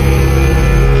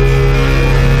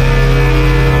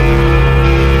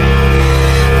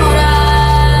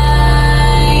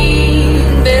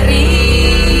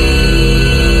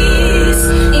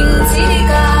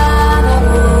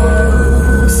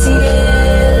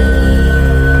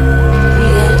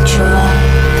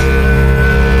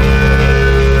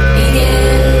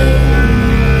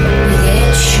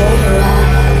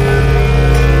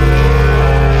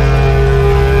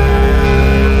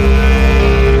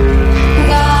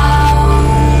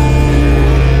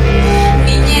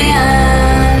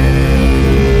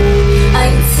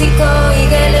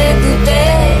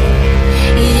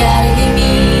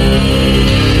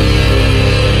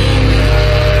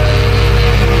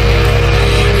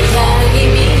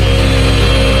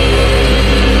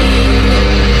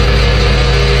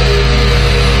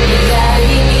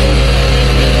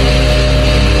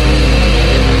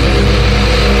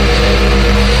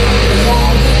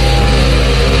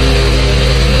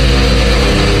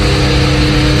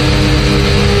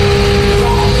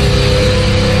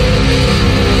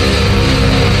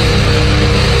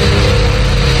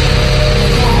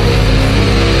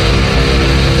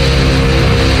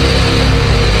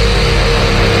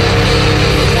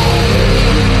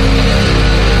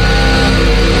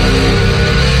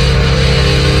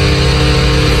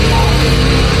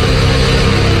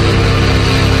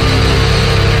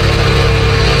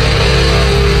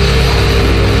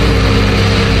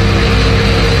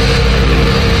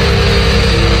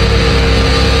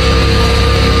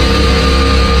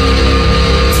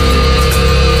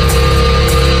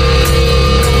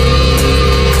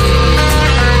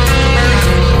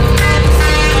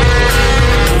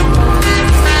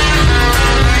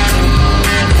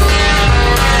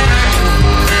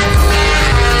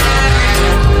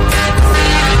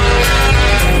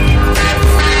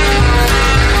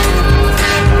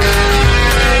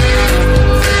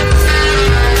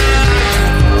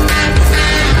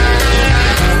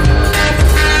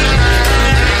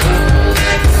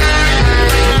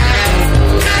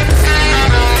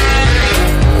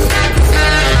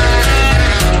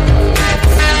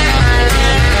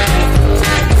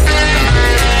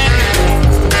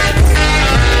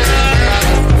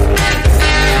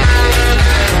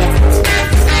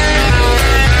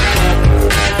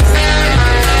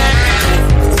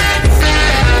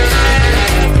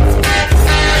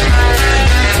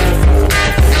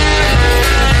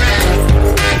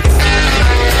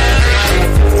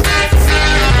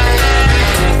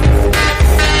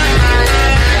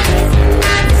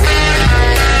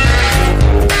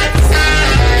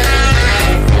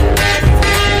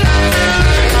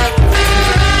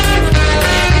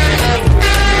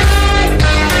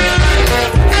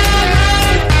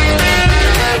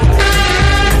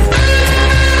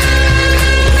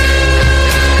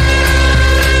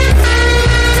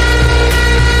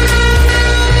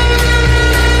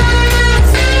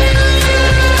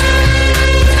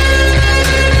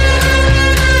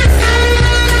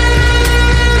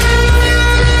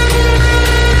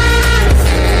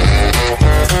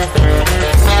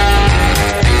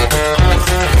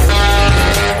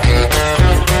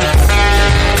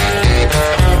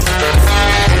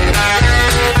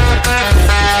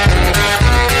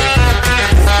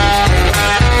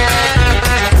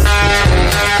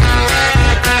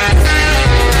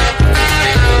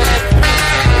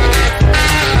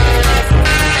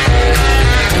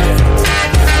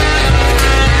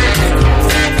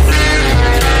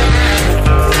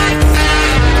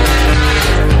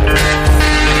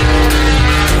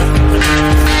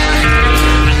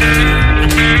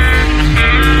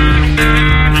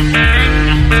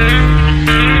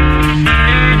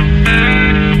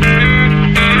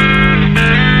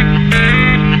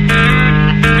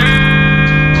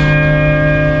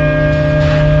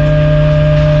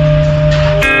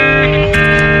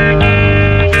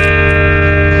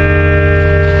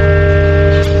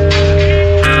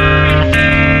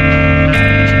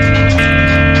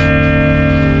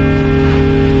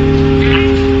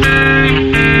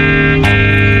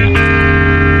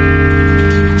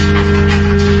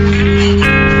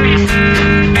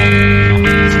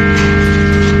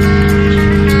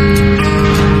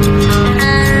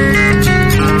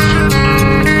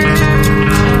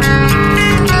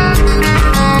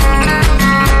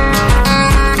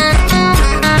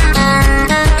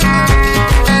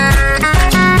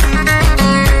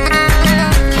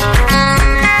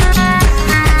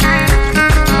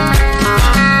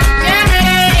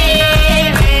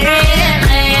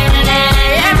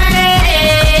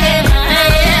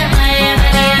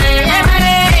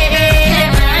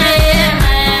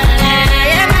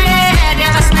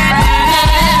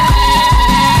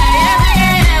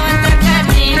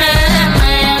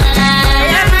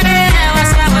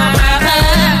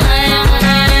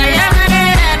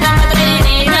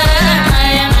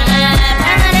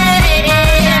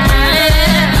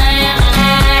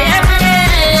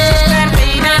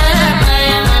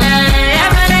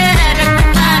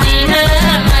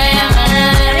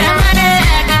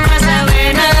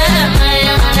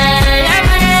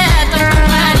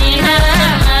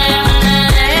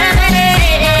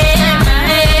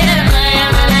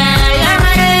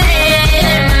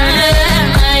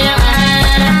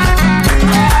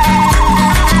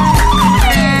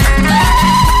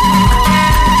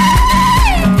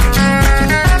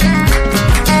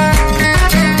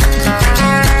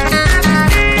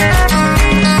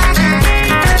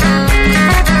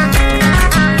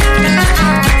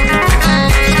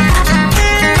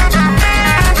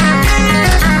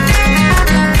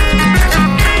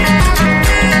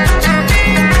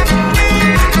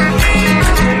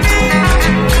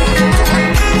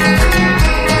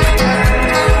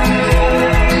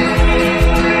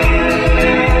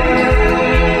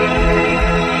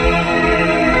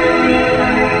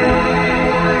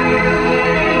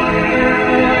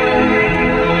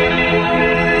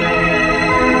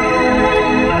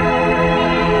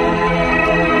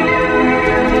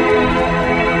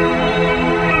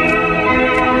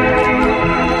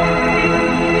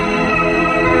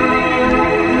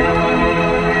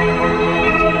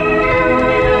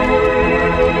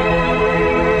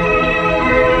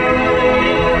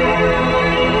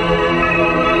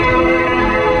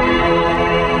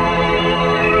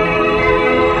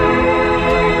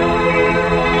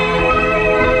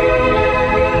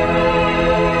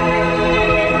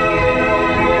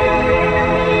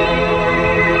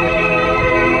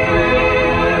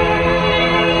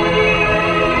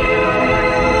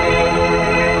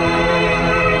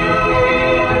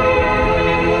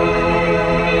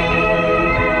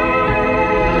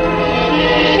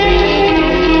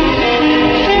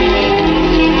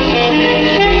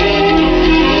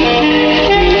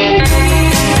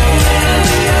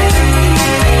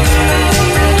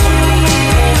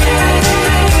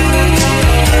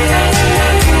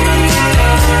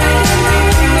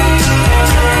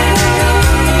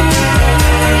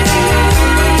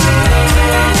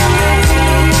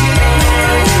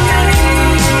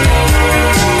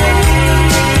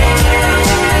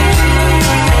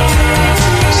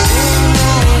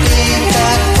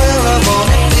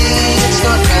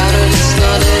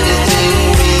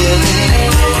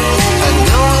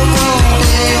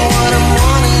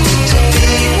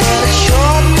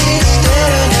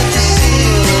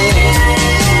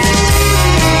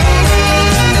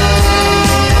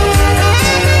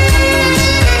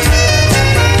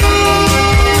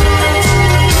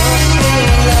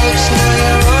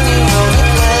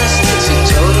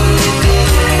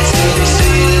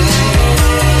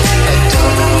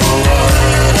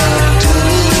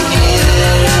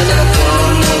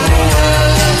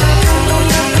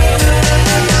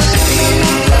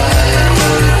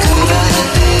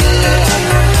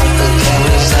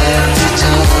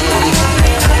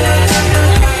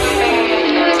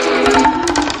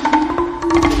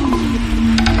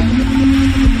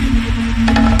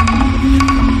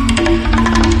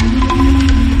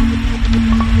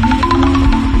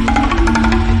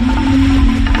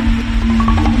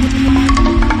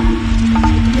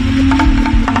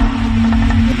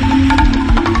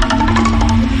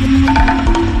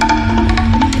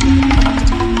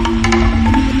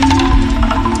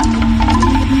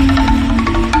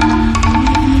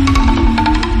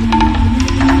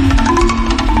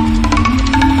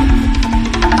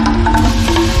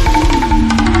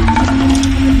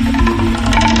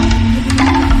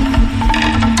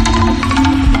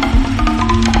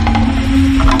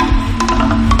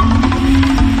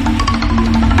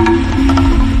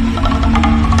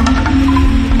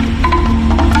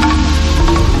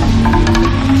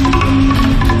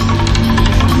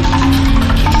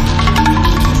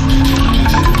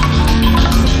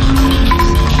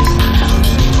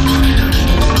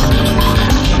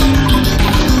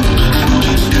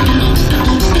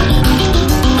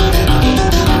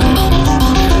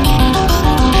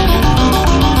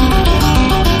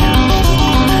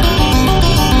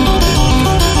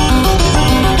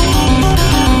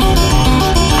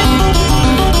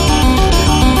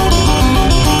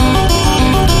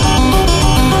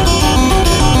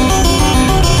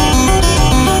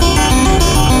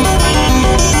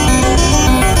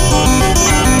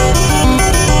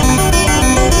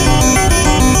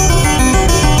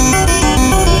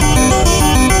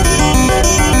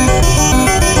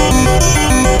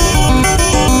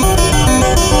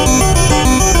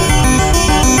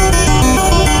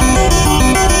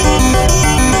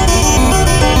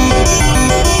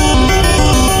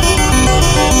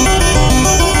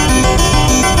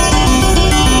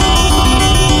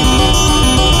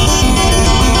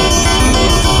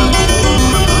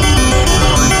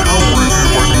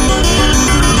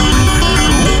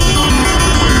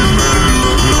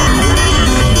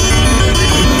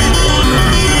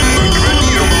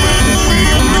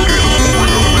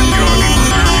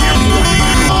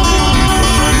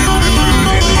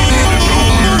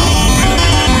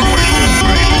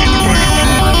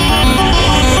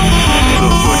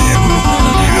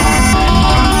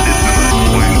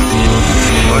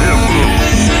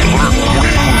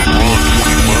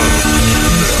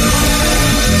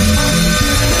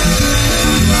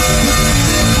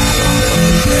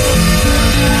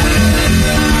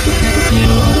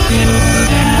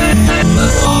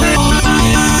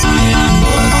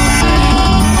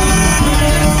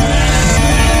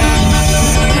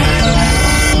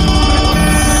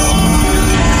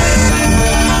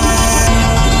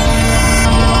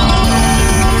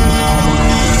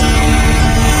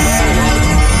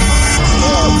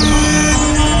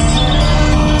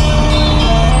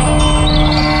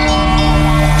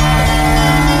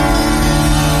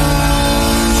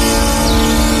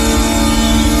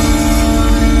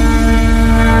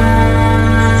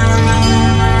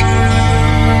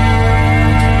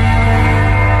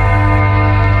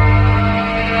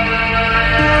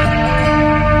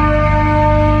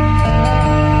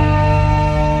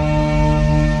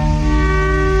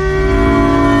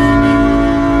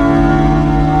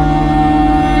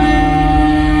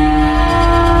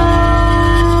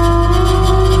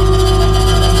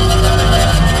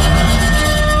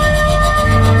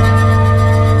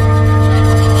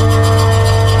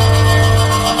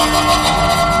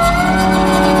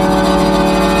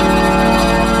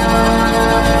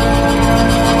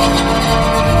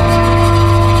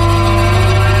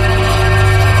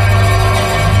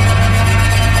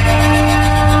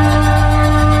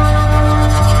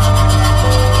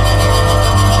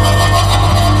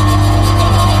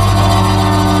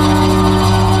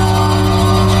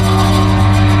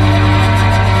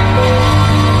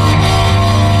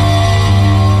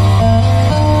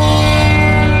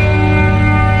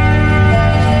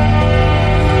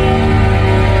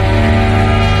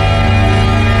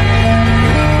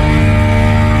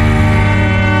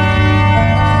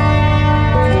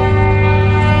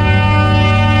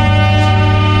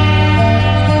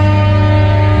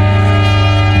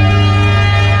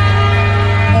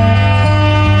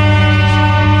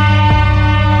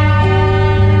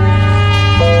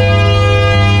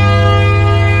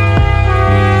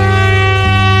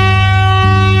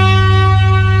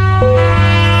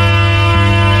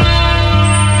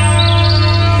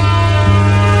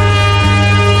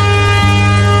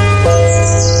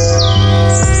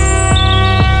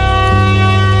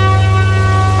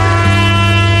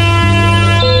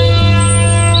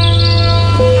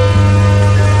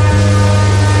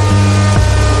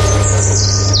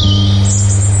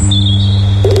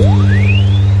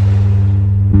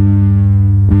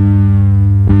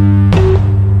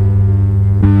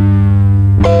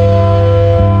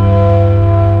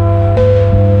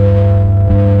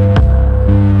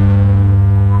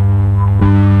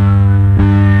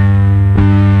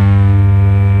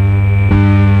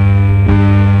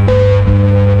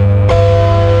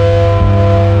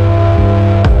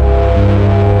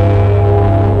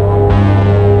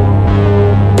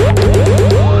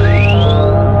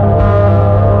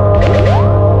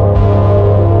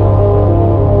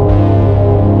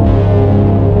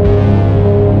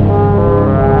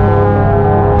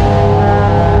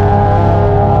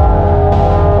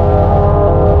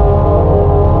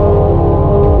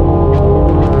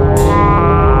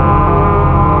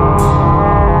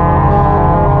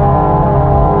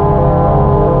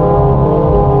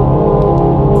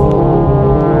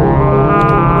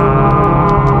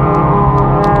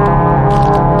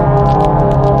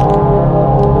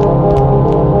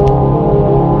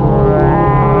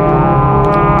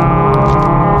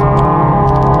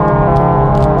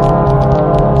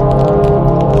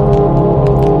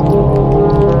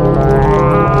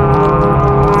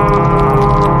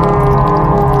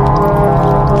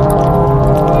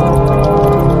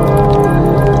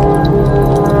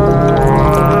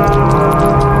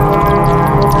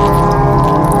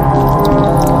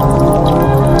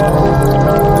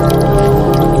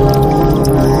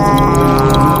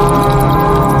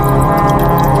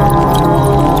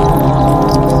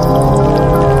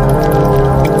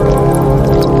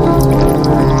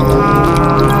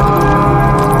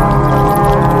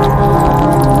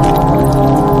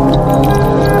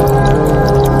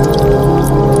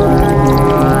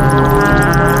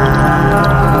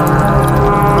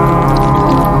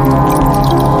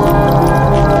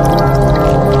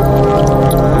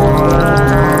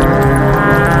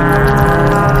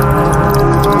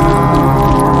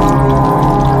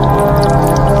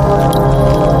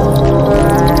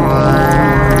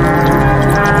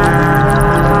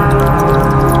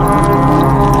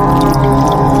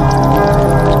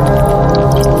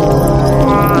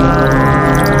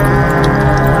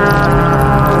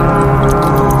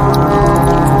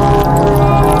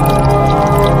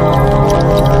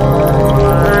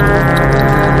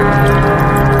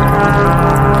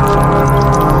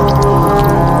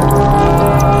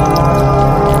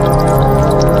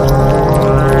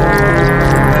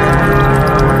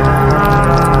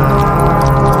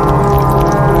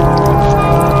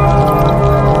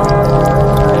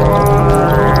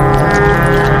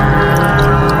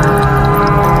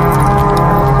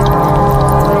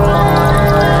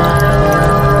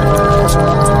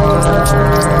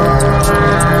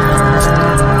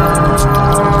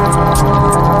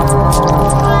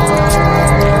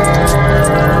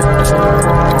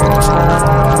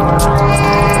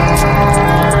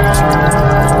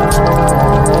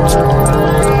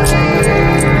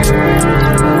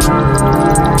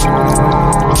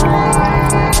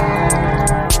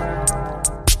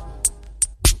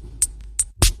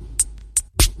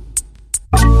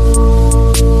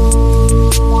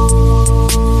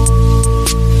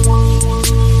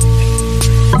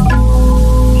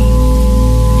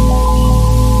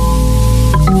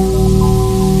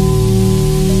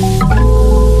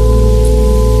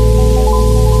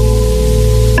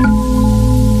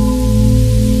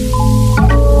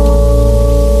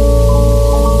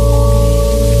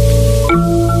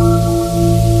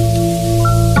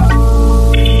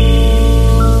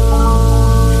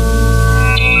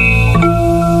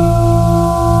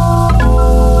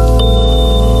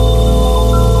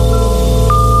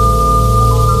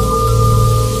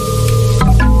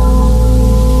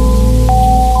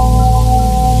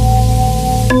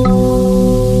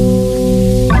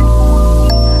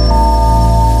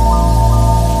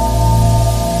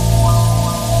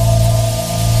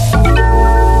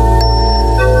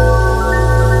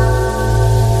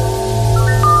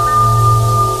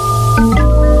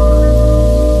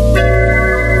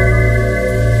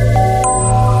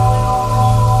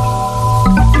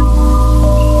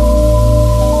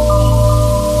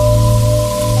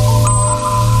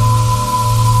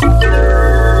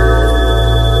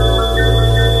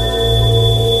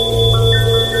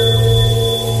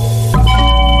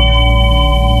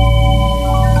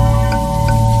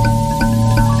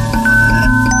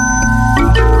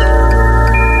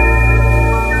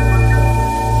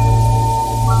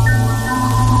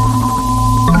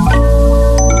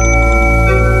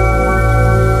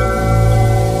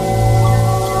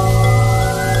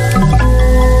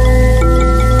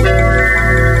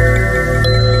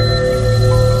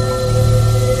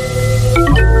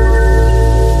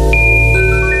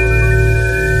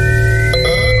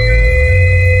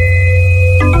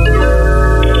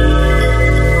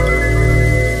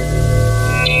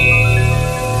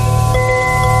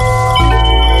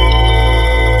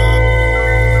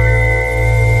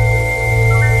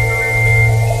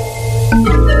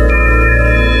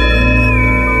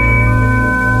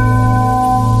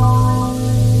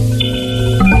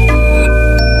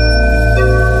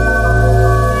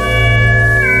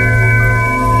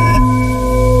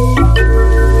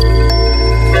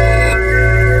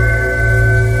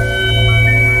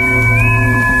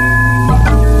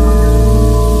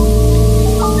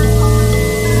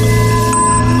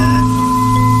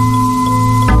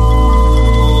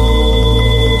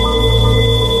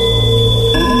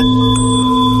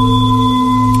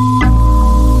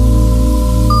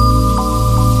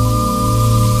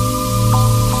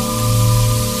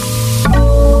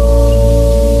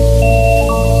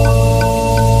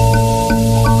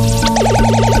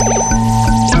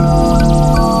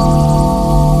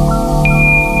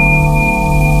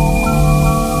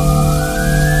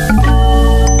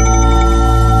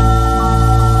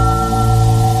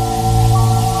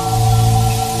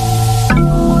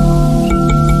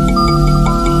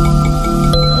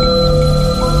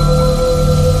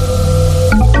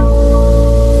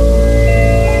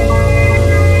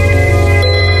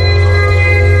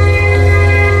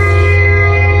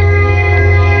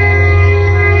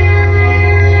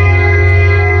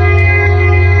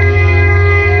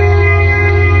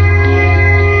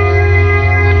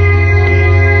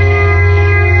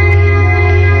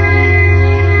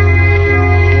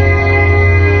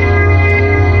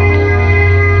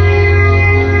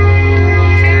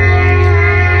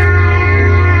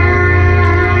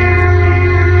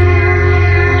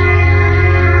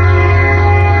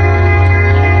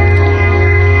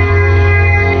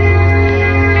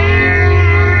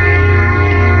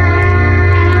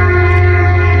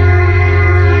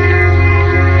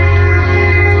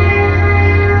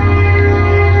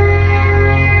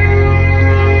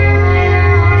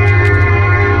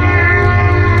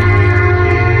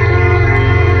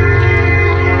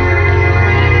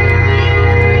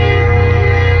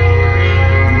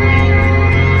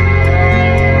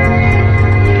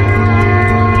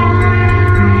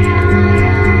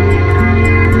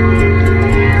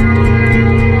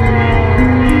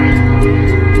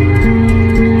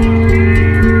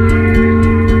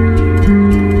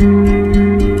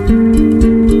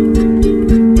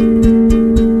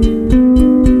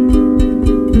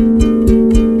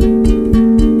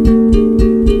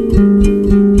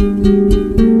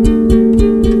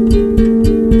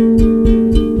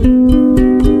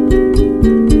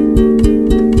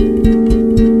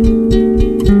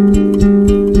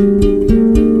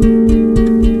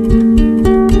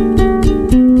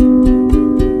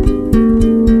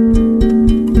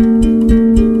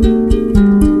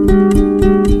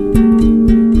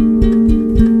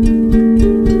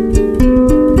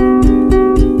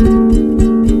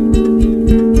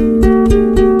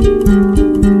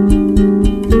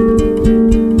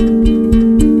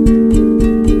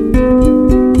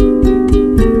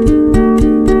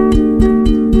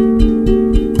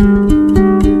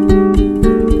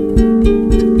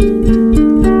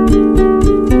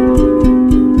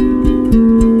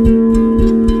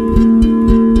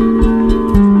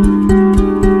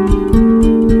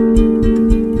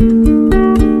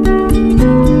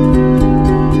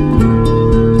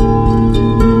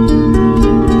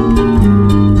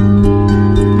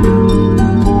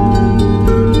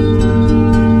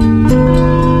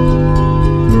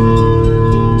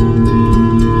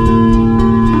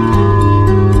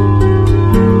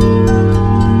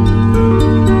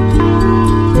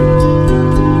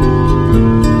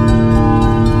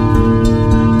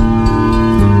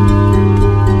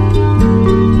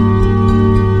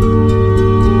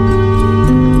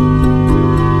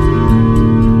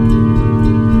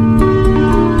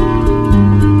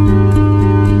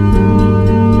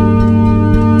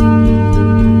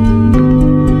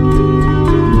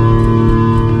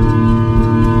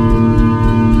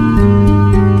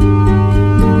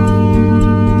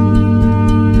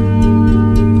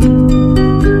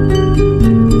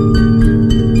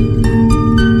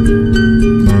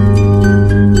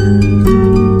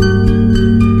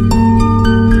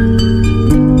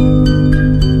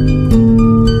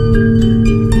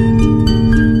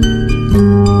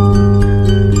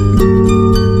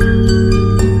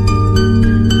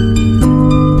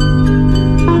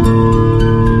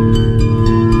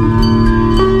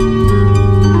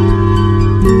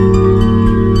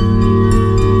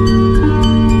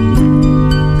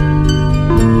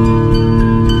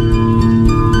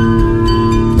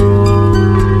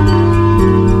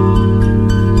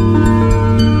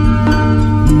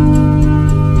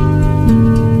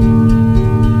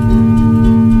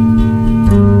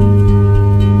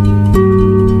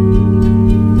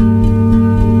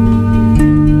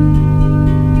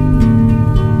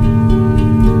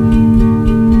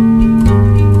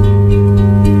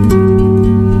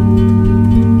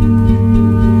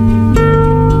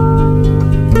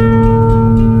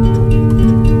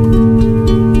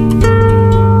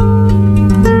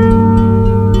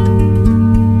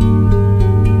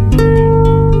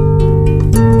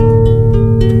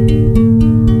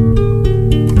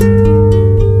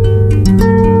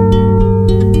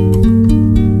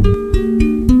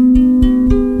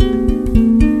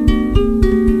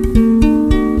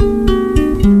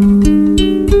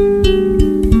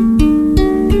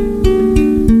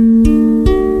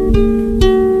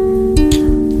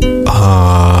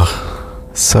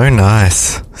So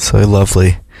nice. So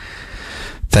lovely.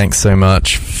 Thanks so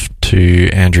much to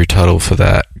Andrew Tuttle for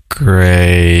that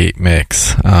great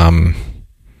mix.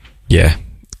 Yeah,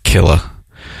 killer.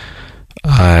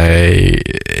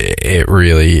 It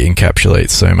really encapsulates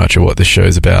so much of what this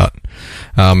show's about.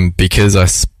 Because I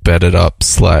sped it up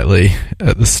slightly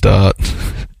at the start,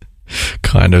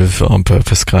 kind of on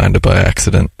purpose, kind of by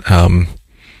accident.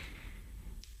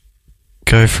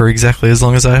 Go for exactly as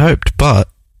long as I hoped, but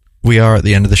we are at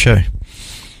the end of the show.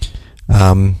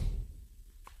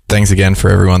 Thanks again for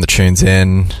everyone that tunes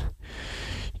in.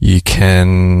 You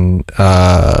can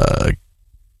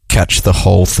catch the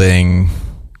whole thing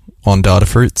on Data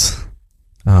Fruits.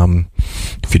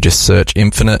 If you just search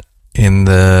Infinite in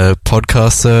the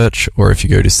podcast search, or if you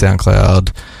go to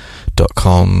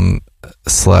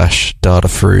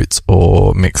soundcloud.com/datafruits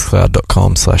or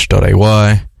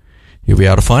mixcloud.com/.AY, you'll be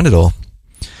able to find it all.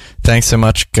 Thanks so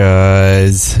much,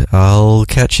 guys. I'll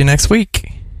catch you next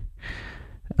week.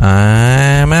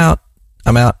 I'm out.